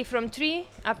 it can be from 3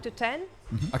 up to 10.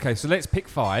 Okay, so let's pick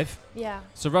 5. Yeah.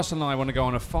 So Russell and I want to go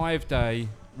on a 5-day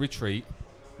retreat.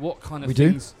 What kind of We do?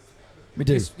 things? We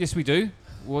do. Yes, we do.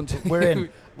 We're in.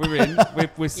 We're in.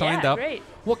 We're signed Yeah, up. great.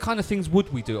 What kind of things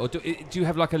would we do? Or do you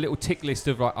have like a little tick list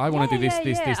of, right, I want to do this,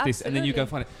 this, and then you go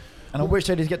find it? And on which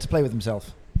day does he get to play with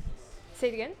himself? Say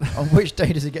it again. On which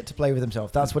day does he get to play with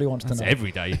himself? That's what he wants That's to know.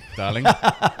 every day, darling.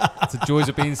 It's the joys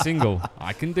of being single.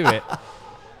 I can do it.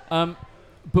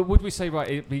 But would we say, right,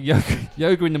 it'd be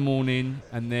yoga in the morning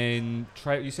and then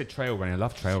trail? You said trail running. I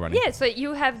love trail running. Yeah, so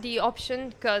you have the option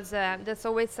because there's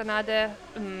always another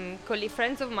colleague,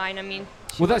 friends of mine. I mean,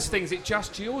 Well, that's the thing. Is it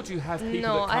just you, or do you have people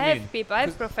no, that come I have in? people. I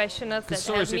have professionals that Because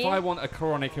sorry, help so me. if I want a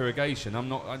chronic irrigation, you're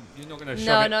not going to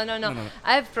shove No, it. no.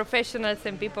 I have professionals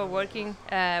and people working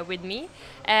with me.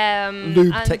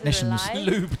 Lube under technicians. the light.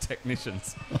 Lube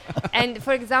technicians. And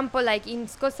for example, like in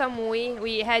Koh Samui,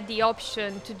 we had the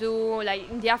option to do like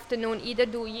in the afternoon either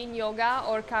do yin yoga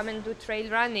or come and do trail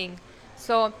running.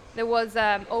 So there was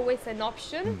always an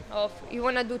option of you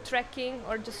want to do trekking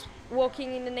or just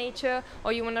walking in the nature,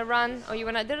 or you want to run, or you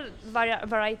want to. There are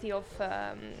variety of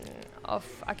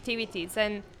activities.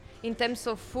 And in terms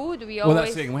of food, we Well, always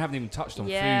that's the thing. We haven't even touched on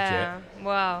food yet. yeah.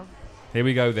 Wow. Here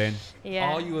we go then.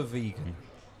 Yeah. Are you a vegan?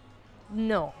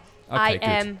 No. Okay, I good.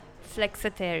 am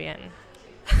flexitarian.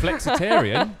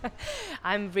 Flexitarian?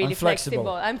 I'm really I'm flexible.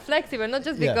 flexible. I'm flexible, not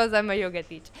just Yeah. because I'm a yoga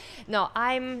teacher. No,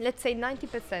 I'm, let's say,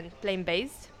 90%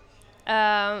 plant-based. See,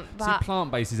 But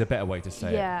plant-based is a better way to say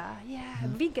it. yeah,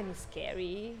 vegan is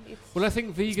scary. Well, I think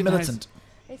It's vegan has... militant.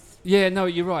 It's Yeah, no,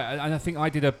 you're right. And I think I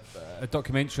did a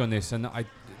documentary on this, and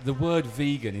the word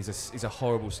vegan is a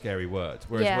horrible, scary word,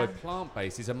 whereas Yeah. the word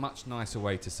plant-based is a much nicer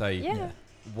way to say yeah.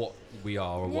 what we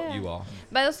are or what Yeah. you are.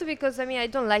 But also because I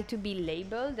don't like to be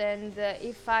labeled, and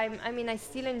if I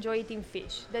still enjoy eating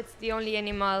fish. That's the only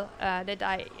animal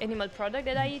product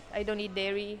that I eat. I don't eat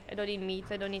dairy, I don't eat meat,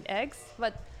 I don't eat eggs.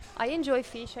 But I enjoy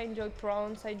fish, I enjoy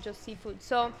prawns, I enjoy seafood.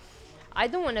 So I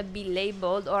don't want to be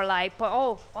labeled or like,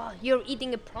 oh, you're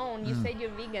eating a prawn, you said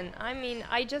you're vegan.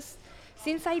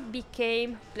 Since I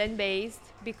became plant-based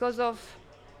because of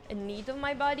a need of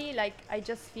my body, like I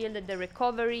just feel that the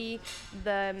recovery,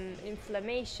 the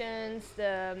inflammations,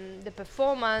 the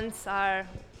performance are.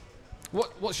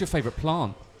 What's your favourite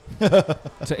plant to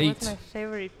What's eat? my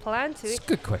favorite plant to It's eat? a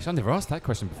good question. I've never asked that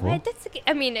question before. Right,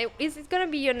 is it gonna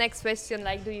be your next question?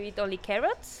 Like, do you eat only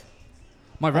carrots?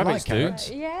 My rabbits like do. carrots.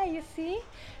 Yeah, you see.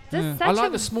 Yeah. Such I like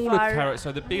a the smaller var- carrots,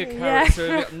 so the bigger Yeah. carrots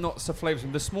are a bit not so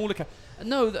flavoursome. The smaller carrots.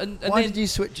 No, and Why then did you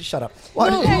switch? Shut up. Why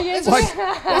No, did you, it's why,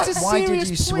 it's a why did serious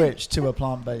you point. switch to a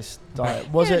plant-based diet?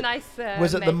 Was You're it a nice,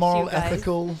 was it the match, moral, you guys.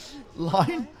 ethical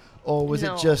line, or was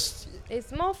No. it just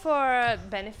It's more for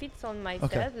benefits on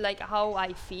myself, like how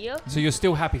I feel. So you're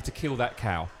still happy to kill that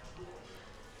cow?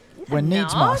 when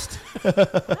needs not. must?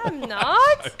 I'm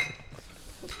not.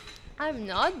 I'm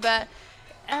not, but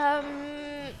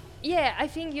yeah, I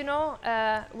think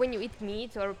when you eat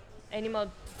meat or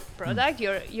animal product,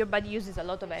 your body uses a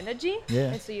lot of energy,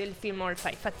 Yeah. and so you'll feel more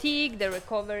like fatigue. The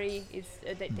recovery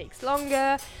that takes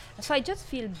longer. So I just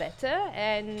feel better,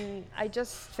 and I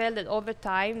just felt that over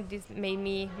time this made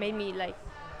me like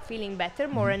feeling better,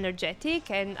 more energetic,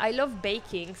 and I love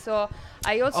baking. So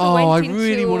I also Oh, went I into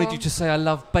really wanted you to say I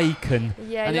love bacon.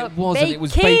 Yeah, I and it love wasn't. It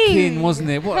was baking. bacon, wasn't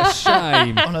it? What a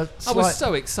shame. On a I was slight,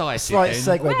 so excited. slight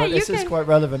then. segue, Well, but you this is can- quite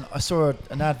relevant. I saw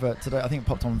an advert today. I think it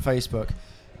popped on Facebook,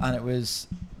 and it was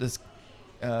this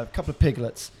a couple of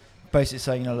piglets, basically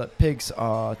saying, that pigs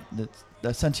are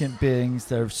they're sentient beings.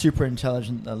 They're super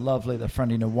intelligent. They're lovely. They're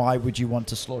friendly. Why would you want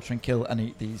to slaughter and kill and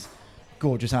eat these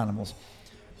gorgeous animals?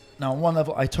 Now, on one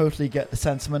level, I totally get the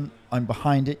sentiment. I'm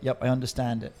behind it. Yep, I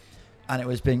understand it. And it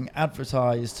was being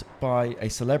advertised by a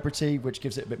celebrity, which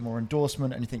gives it a bit more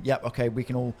endorsement. And you think, yep, okay, we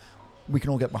can all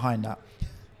get behind that. It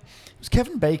was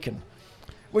Kevin Bacon,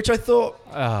 which I thought,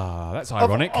 Ah, that's of,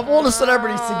 ironic. of all the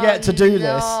celebrities to get to do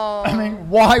this, no. I mean,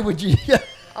 why would you?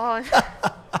 Oh,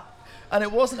 And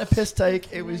it wasn't a piss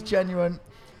take. It was genuine.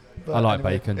 But I like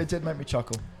anyway, bacon. It did make me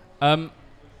chuckle.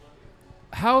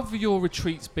 How have your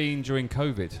retreats been during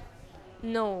COVID?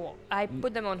 no, I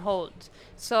put them on hold.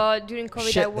 So during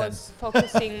COVID, Shit, I was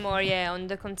focusing more, on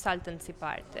the consultancy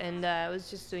part, and I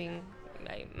was just doing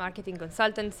like marketing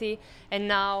consultancy. And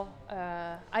now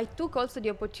I took also the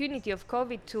opportunity of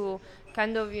COVID to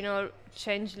kind of,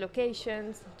 change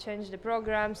locations, change the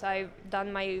programs. I've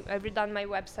redone my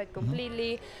website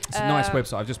completely. It's a nice Uh,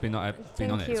 website. I've just been on it.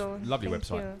 Thank It's you. a lovely Thank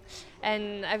website. you.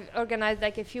 And I've organized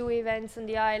like a few events on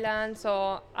the island.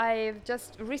 So I've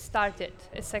just restarted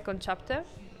a second chapter,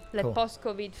 like Cool.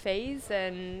 post-COVID phase,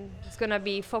 and it's gonna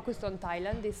be focused on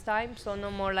Thailand this time. So no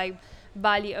more like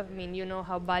Bali. I mean, you know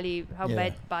how Yeah.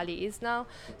 bad Bali is now.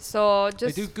 So They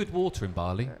just do good water in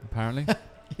Bali, apparently.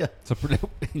 Yeah. It's a little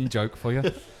in-joke for you.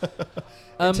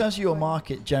 In terms of your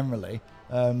market generally,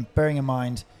 bearing in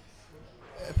mind,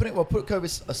 put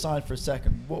COVID aside for a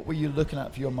second, what were you looking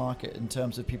at for your market in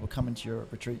terms of people coming to your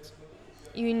retreats?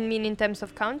 you mean in terms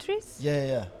of countries?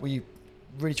 Yeah. Were you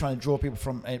really trying to draw people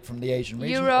from the Asian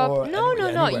region? Europe? Or No.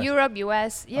 anywhere? Europe,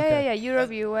 US. Okay.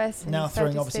 Europe, US. and Now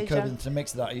throwing Southeast obviously Asia. COVID into the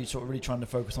mix of that, are you sort of really trying to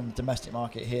focus on the domestic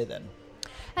market here then?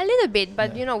 A little bit,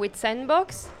 but Yeah. with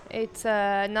Sandbox, it's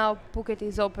now Phuket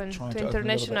is open Trying to to open a little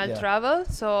bit, international yeah. travel.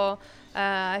 So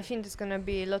I think there's going to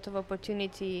be a lot of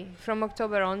opportunity from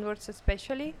October onwards,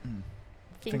 especially.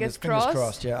 Fingers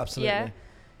crossed. Yeah, absolutely. Yeah.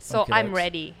 So Okay, I'm dokes.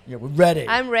 ready. Yeah, we're ready.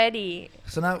 I'm ready.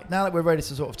 So now that we're ready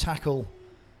to sort of tackle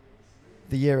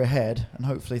the year ahead, and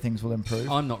hopefully things will improve.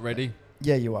 I'm not ready.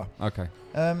 Yeah, you are. Okay.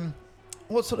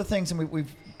 What sort of things, and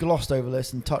we've glossed over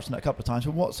this and touched on it a couple of times,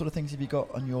 but what sort of things have you got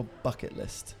on your bucket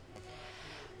list?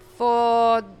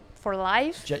 For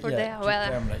life, Generally.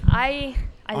 I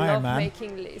Iron love Man.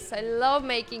 making lists. I love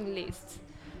making lists.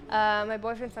 My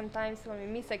boyfriend sometimes calls me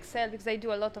Miss Excel because I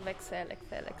do a lot of Excel.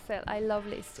 I love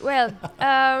lists. Well,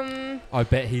 I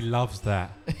bet he loves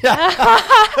that.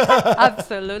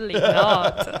 absolutely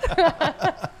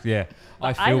not. Yeah, I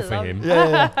I feel for love- him.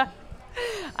 Yeah.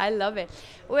 I love it.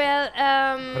 Well,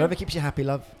 Whatever keeps you happy,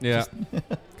 love. Yeah.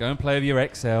 Go and play with your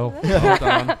Excel. Well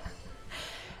done.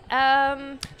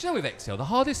 Do you know with Excel, the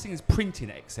hardest thing is printing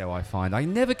Excel, I find. I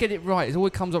never get it right. It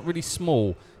always comes up really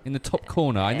small in the top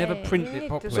corner. I never print you it need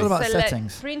properly. It's all about select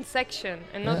settings. Print section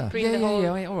and Yeah. not print the whole.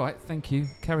 Yeah. All right, thank you.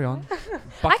 Carry on. I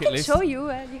Bucket can list. show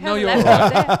you. You No, have you're a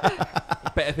laptop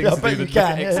there. Better things Yeah, I to bet do than you look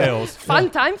at can, yeah. Excels. Fun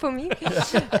time for me.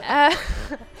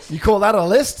 You call that a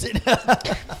list?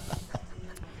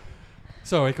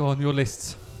 Sorry, go on, your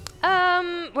lists.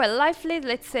 Well, life list.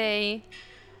 Let's say,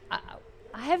 I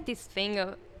have this thing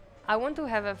of, I want to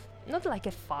have not like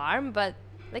a farm, but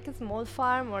like a small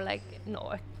farm or like a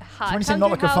when you say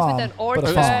not like a house farm, with an but a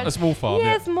orchard. farm. A small farm.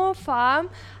 Yeah, small farm.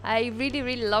 I really,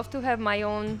 really love to have my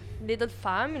own little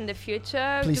farm in the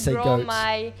future. Please to say grow goats.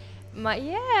 my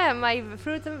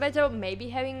fruits and vegetables. Maybe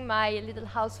having my little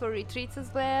house for retreats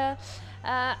as well.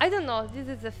 I don't know. This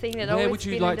is the thing that Where always would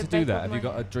you been in like the to do back that? of Have you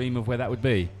my got a dream of where that would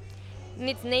be?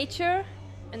 Needs nature,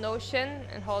 an ocean,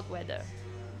 and hot weather.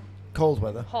 Cold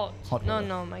weather. Hot. Hot No, weather.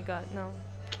 no, my God, no.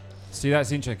 See,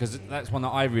 that's interesting because that's one that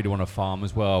I really want to farm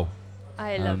as well.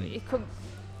 I love it. It could.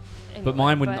 But anyway,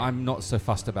 mine wouldn't. I'm not so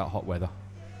fussed about hot weather,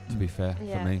 to be fair,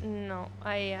 Yeah, for me. no,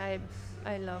 I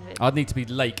love it. I'd need to be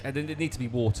lake, and it need to be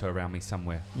water around me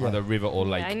somewhere, Yeah. either river or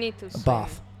Yeah, lake. I need to A swim.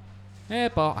 bath. Yeah,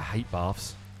 I hate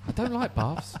baths. I don't like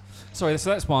baths. Sorry, so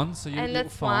that's one. So you And little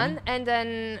that's farm. one. And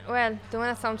then, well, don't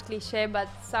want to sound cliche, but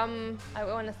I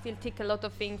want to still tick a lot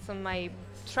of things on my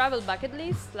travel bucket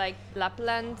list, like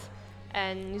Lapland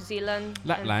and New Zealand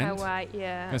Lapland? and Hawaii.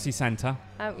 Yeah. Go see Santa.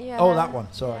 Yeah. Oh, that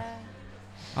one. Sorry. Yeah.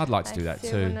 I'd like to do I that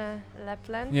still too. wanna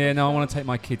Lapland. Yeah, for no, I sure. want to take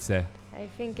my kids there. I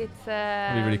think it's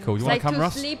That'd be really cool. You it's wanna like come, to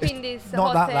Russ? sleep It's in this not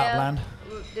hotel. that Lapland.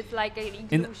 It's like an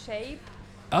In- igloo shape.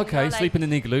 Okay, know, sleep in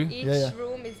an igloo. Each Yeah, yeah.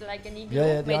 room is like an igloo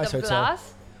Yeah, the made ice of hotel.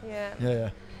 glass. Yeah. Yeah.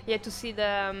 Yeah, to see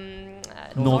the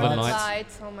Northern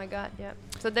Lights. Oh my God, yeah.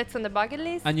 So that's on the bucket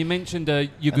list. And you mentioned An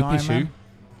Yugupishu. Ironman?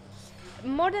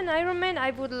 More than Ironman,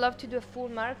 I would love to do a full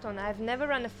marathon. I've never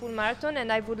run a full marathon,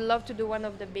 and I would love to do one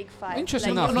of the big five.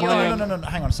 Interesting like enough, New my- York. No.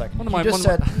 Hang on a second. One of You my- just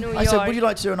one said. of New I said, York. would you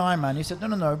like to do an Ironman? You said,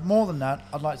 no. More than that,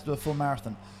 I'd like to do a full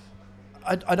marathon.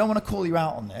 I don't want to call you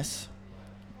out on this,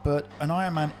 but an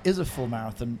Ironman is a full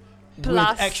marathon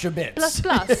Plus. with extra bits.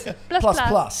 Plus.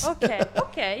 Plus.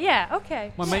 Okay, yeah,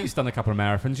 okay. My mate's done a couple of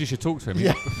marathons. You should talk to him.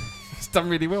 Yeah. He's done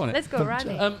really well on it. Let's go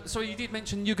running. So you did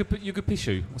mention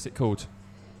Yugupishu. What's it called?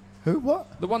 Who?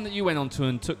 What? The one that you went on to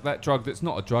and took that drug that's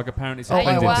not a drug. Apparently, it's Oh, a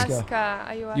blended- ayahuasca.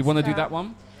 Ayahuasca. You want to do that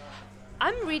one?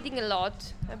 I'm reading a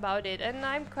lot about it, and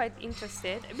I'm quite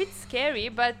interested. A bit scary,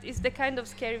 but it's the kind of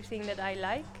scary thing that I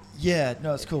like. Yeah,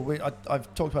 no, it's cool.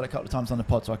 I've talked about it a couple of times on the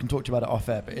pod, so I can talk to you about it off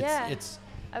air. But Yeah. it's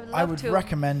I would love I would to.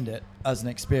 recommend it as an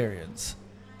experience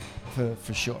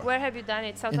for sure. Where have you done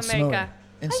it? South In America?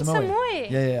 In Oh, in Samoa. Samui.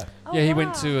 Yeah. Oh, Yeah, he went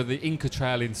wow. to the Inca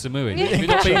Trail in Samui. Yeah. Have you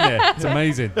not been there? It's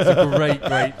amazing. It's a great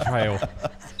trail.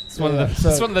 It's one Yeah, of the so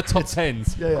it's one of the top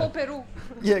tens. Yeah. Peru.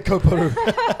 Yeah, Koparu.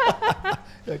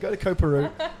 Yeah, go to Koparu.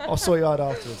 I'll sort you out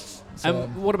afterwards. So,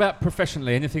 What about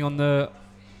professionally? Anything on the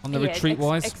retreat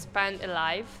wise? Expand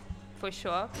Alive, for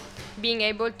sure. Being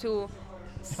able to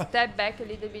step back a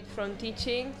little bit from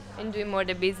teaching and doing more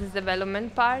the business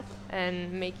development part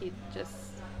and make it just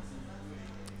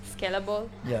scalable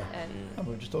yeah. and Oh,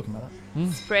 we were just talking about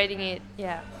that. spreading it.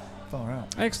 Yeah, Far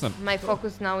out. Excellent. my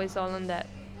focus now is all on that.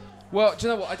 Well, do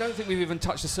you know what? I don't think we've even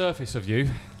touched the surface of you,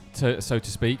 so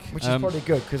to speak. Which is probably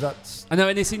good because that's. I know,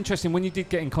 and it's interesting when you did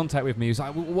get in contact with me. It was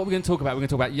like, what are we going to talk about? We're going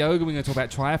to talk about yoga. We're going to talk about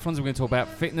triathlons. We're going to talk about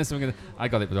fitness. And I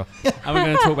got it, as well. And we're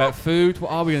going to talk about food.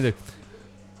 What are we going to do?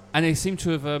 And they seem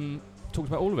to have talked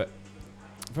about all of it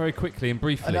very quickly and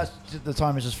briefly. And that's the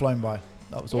time has just flown by.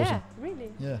 That was awesome. Yeah, really.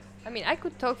 Yeah. I mean, I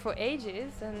could talk for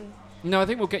ages and No, I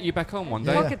think we'll get you back on one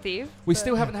day. Yeah. talkative. We but-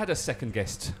 still haven't had a second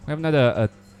guest. We haven't had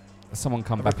someone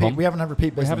come back on. We haven't had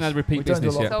repeat business. haven't had repeat We don't do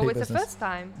a business lot yet. of So repeat it's the business. first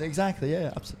time. Exactly.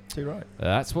 Yeah. Absolutely right.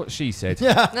 That's what she said.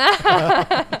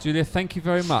 Yeah. Julia, thank you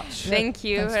very much. Thank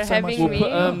you Thanks for so much having for We'll me.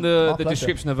 put My the pleasure.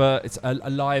 description of it's a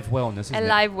live wellness, isn't it?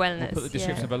 Alive Wellness. We'll put the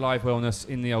description yeah. of Alive Wellness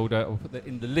in the older. We'll put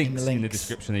in the links in the links.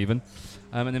 description even,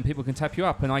 and then people can tap you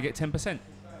up, and I get 10%.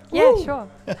 Yeah, sure.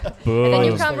 And then you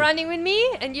Boom. come running with me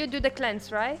and you do the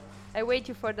cleanse, right? I wait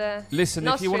you for the. Listen,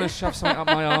 if you want to nostril. shove something up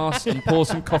my arse and pour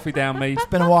some coffee down me, It's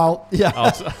been a while.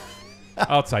 Yeah.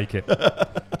 I'll take it.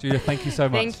 Julia, thank you so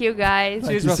much. Thank you, guys.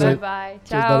 Thank Cheers, Russell. Bye bye. Cheers,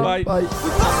 Ciao. buddy. Bye. Bye.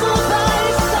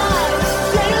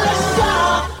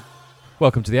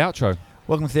 Welcome to the outro.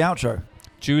 Welcome to the outro.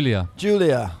 Julia.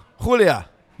 Julia.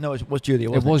 No, it was Julia.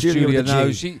 Wasn't It was Julia Julia. with a No,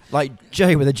 G. she. Like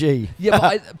J with a G. Yeah,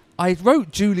 but I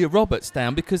wrote Julia Roberts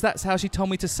down because that's how she told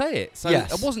me to say it. So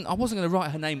Yes. I wasn't going to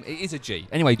write her name. It is a G.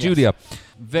 Anyway, Yes. Julia,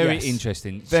 very Yes.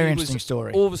 interesting. Very She interesting was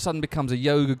story. All of a sudden becomes a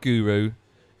yoga guru,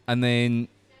 and then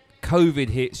COVID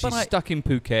hits. But She's I- stuck in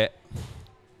Phuket,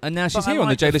 and now she's But I here on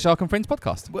the like the Jayla Shark and Friends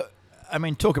podcast. Well, I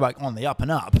mean, talk about on the up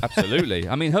and up. Absolutely.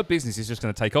 I mean, her business is just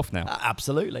going to take off now.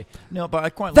 Absolutely. No, but I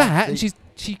quite That, like and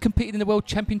she competed in the World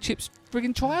Championships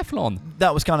friggin' triathlon.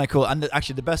 that was kind of cool. And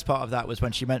actually, the best part of that was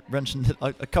when she mentioned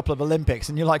like, a couple of Olympics,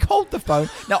 and you're like, hold the phone.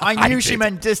 Now, I I knew she did.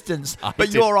 meant distance, I but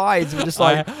did. your eyes were just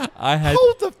like, I had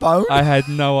hold the phone. I had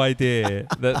no idea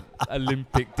that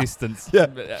Olympic distance. Yeah.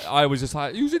 I was just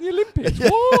like, he was in the Olympics.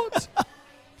 What?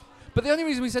 But the only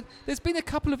reason we said, there's been a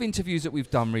couple of interviews that we've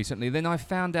done recently. Then I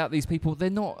found out these people, they're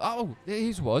not. Oh,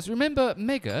 his was. Remember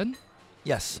Megan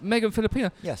Yes.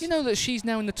 Filipino? Yes. You know that she's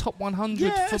now in the top 100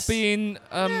 Yes. for being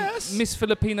Yes. Miss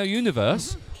Filipino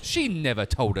Universe. She never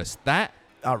told us that.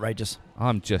 Outrageous.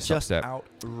 I'm just upset.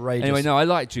 outrageous. Anyway, no, I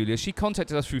like Julia. She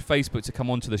contacted us through Facebook to come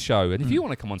onto the show. And if you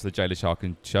want to come onto the Jayla Shark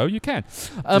and show, you can.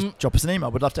 Just drop us an email.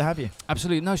 We'd love to have you.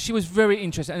 Absolutely. No, she was very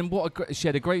interested. And she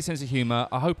had a great sense of humour.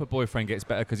 I hope her boyfriend gets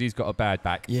better because he's got a bad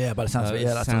back. Yeah, by the sounds of it.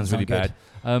 Yeah, that sounds really good.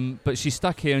 bad. But she's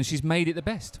stuck here and she's made it the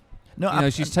best. No, You know,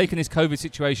 she's taken this COVID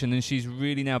situation and she's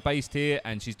really now based here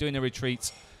and she's doing her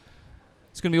retreats.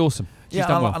 It's going to be awesome. She's yeah,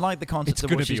 done I well. like the concept It's of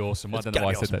going what to be she's awesome. I it's don't know gonna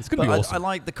why I be said that. awesome. It's going to But be awesome. I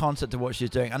like the concept of what she's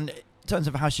doing. And in terms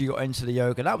of how she got into the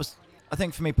yoga, that was, I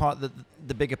think, for me, part of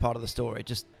the bigger part of the story.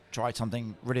 Just tried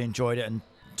something, really enjoyed it, and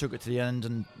took it to the end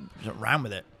and just ran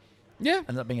with it. Yeah.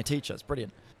 Ended up being a teacher. It's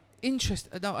brilliant.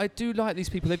 Interesting. No, I do like these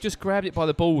people. They've just grabbed it by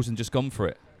the balls and just gone for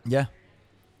it. Yeah.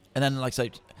 And then, like I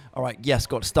say, all right, yes,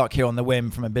 got stuck here on the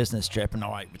whim from a business trip, and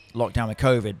all right, locked down with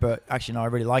COVID, but actually, no, I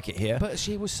really like it here. But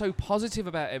she was so positive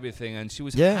about everything and she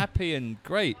was Yeah. happy and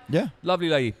great. Yeah. Lovely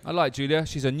lady. I like Julia.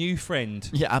 She's a new friend.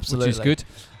 Yeah, absolutely. Which is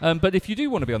good. But if you do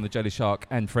want to be on the Jayla Shark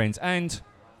and Friends and,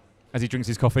 as he drinks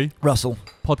his coffee, Russell.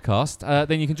 podcast,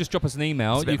 then you can just drop us an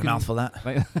email. It's a bit You of a can, mouthful,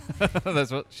 that.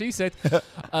 That's what she said.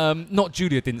 Not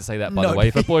Julia didn't say that, by No. the way.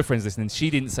 If her boyfriend's listening, she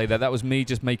didn't say that. That was me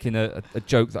just making a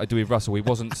joke that I do with Russell. He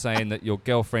wasn't saying that your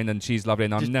girlfriend and she's lovely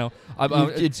and I'm Just- no. Do you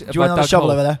want another dug shovel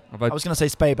hole? over there? Have I was going to say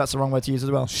spade, that's the wrong word to use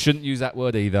as well. Shouldn't use that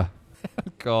word either.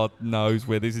 God knows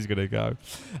where this is going to go.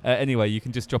 Anyway, you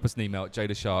can just drop us an email at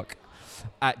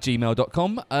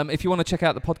jaylashark@gmail.com. If you want to check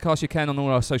out the podcast, you can on all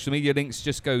our social media links.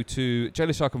 Just go to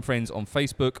Jayla Shark and Friends on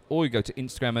Facebook, or you go to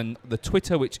Instagram and the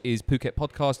Twitter, which is Phuket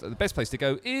Podcast. The best place to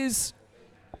go is...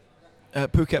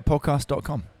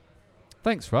 PhuketPodcast.com.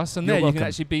 Thanks, Russ. And You're there you welcome. can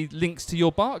actually be links to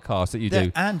your Bartcast that you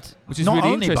do. And Which is not really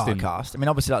only interesting. Bartcast, I mean,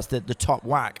 obviously that's the top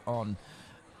whack on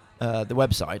the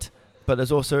website, but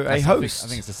there's also That's- a I think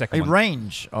host, it's the second a one.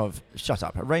 range of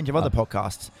other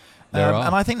podcasts. There are.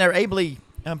 And I think they're ably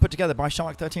put together by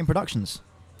Shark 13 Productions.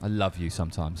 I love you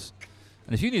sometimes.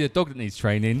 And if you need a dog that needs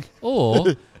training, or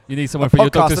you need someone A for your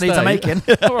dog podcast to that needs a stay, making.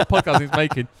 or a podcast needs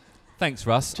making, thanks,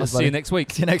 Russ. Cheers, I'll see you buddy. next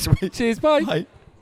week. See you next week. Cheers, bye. Bye.